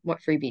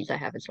what freebies I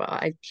have as well.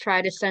 I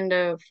try to send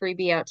a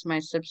freebie out to my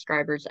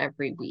subscribers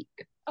every week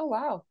Oh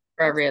wow. or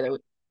That's every other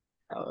week.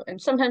 So,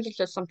 and sometimes it's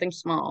just something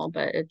small,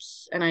 but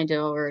it's an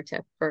ideal or a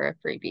tip for a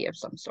freebie of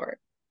some sort.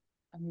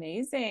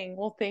 amazing.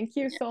 Well, thank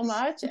you so Yes.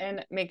 much.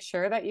 And make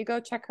sure that you go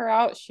check her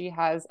out. She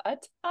has a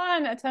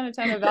ton of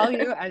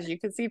value, as you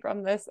can see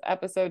from this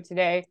episode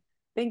today.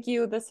 Thank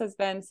you. This has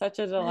been such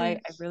a delight.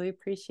 I Yes. really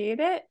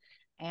appreciate it.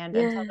 And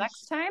until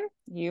next Yes. time,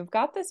 you've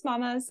got this,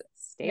 mamas.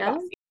 Stay Yeah.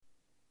 bossy.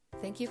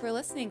 Thank you for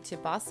listening to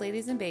Boss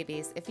Ladies and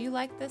Babies. If you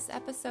liked this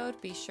episode,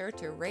 be sure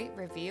to rate,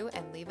 review,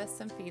 and leave us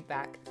some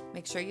feedback.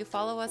 Make sure you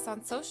follow us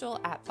on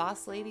social at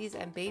Boss Ladies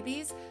and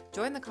Babies,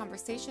 join the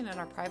conversation in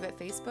our private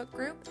Facebook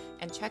group,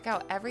 and check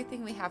out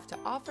everything we have to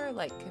offer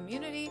like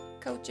community,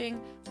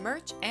 coaching,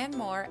 merch, and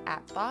more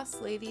at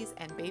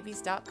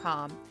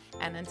bossladiesandbabies.com.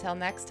 And until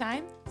next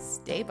time,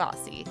 stay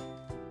bossy.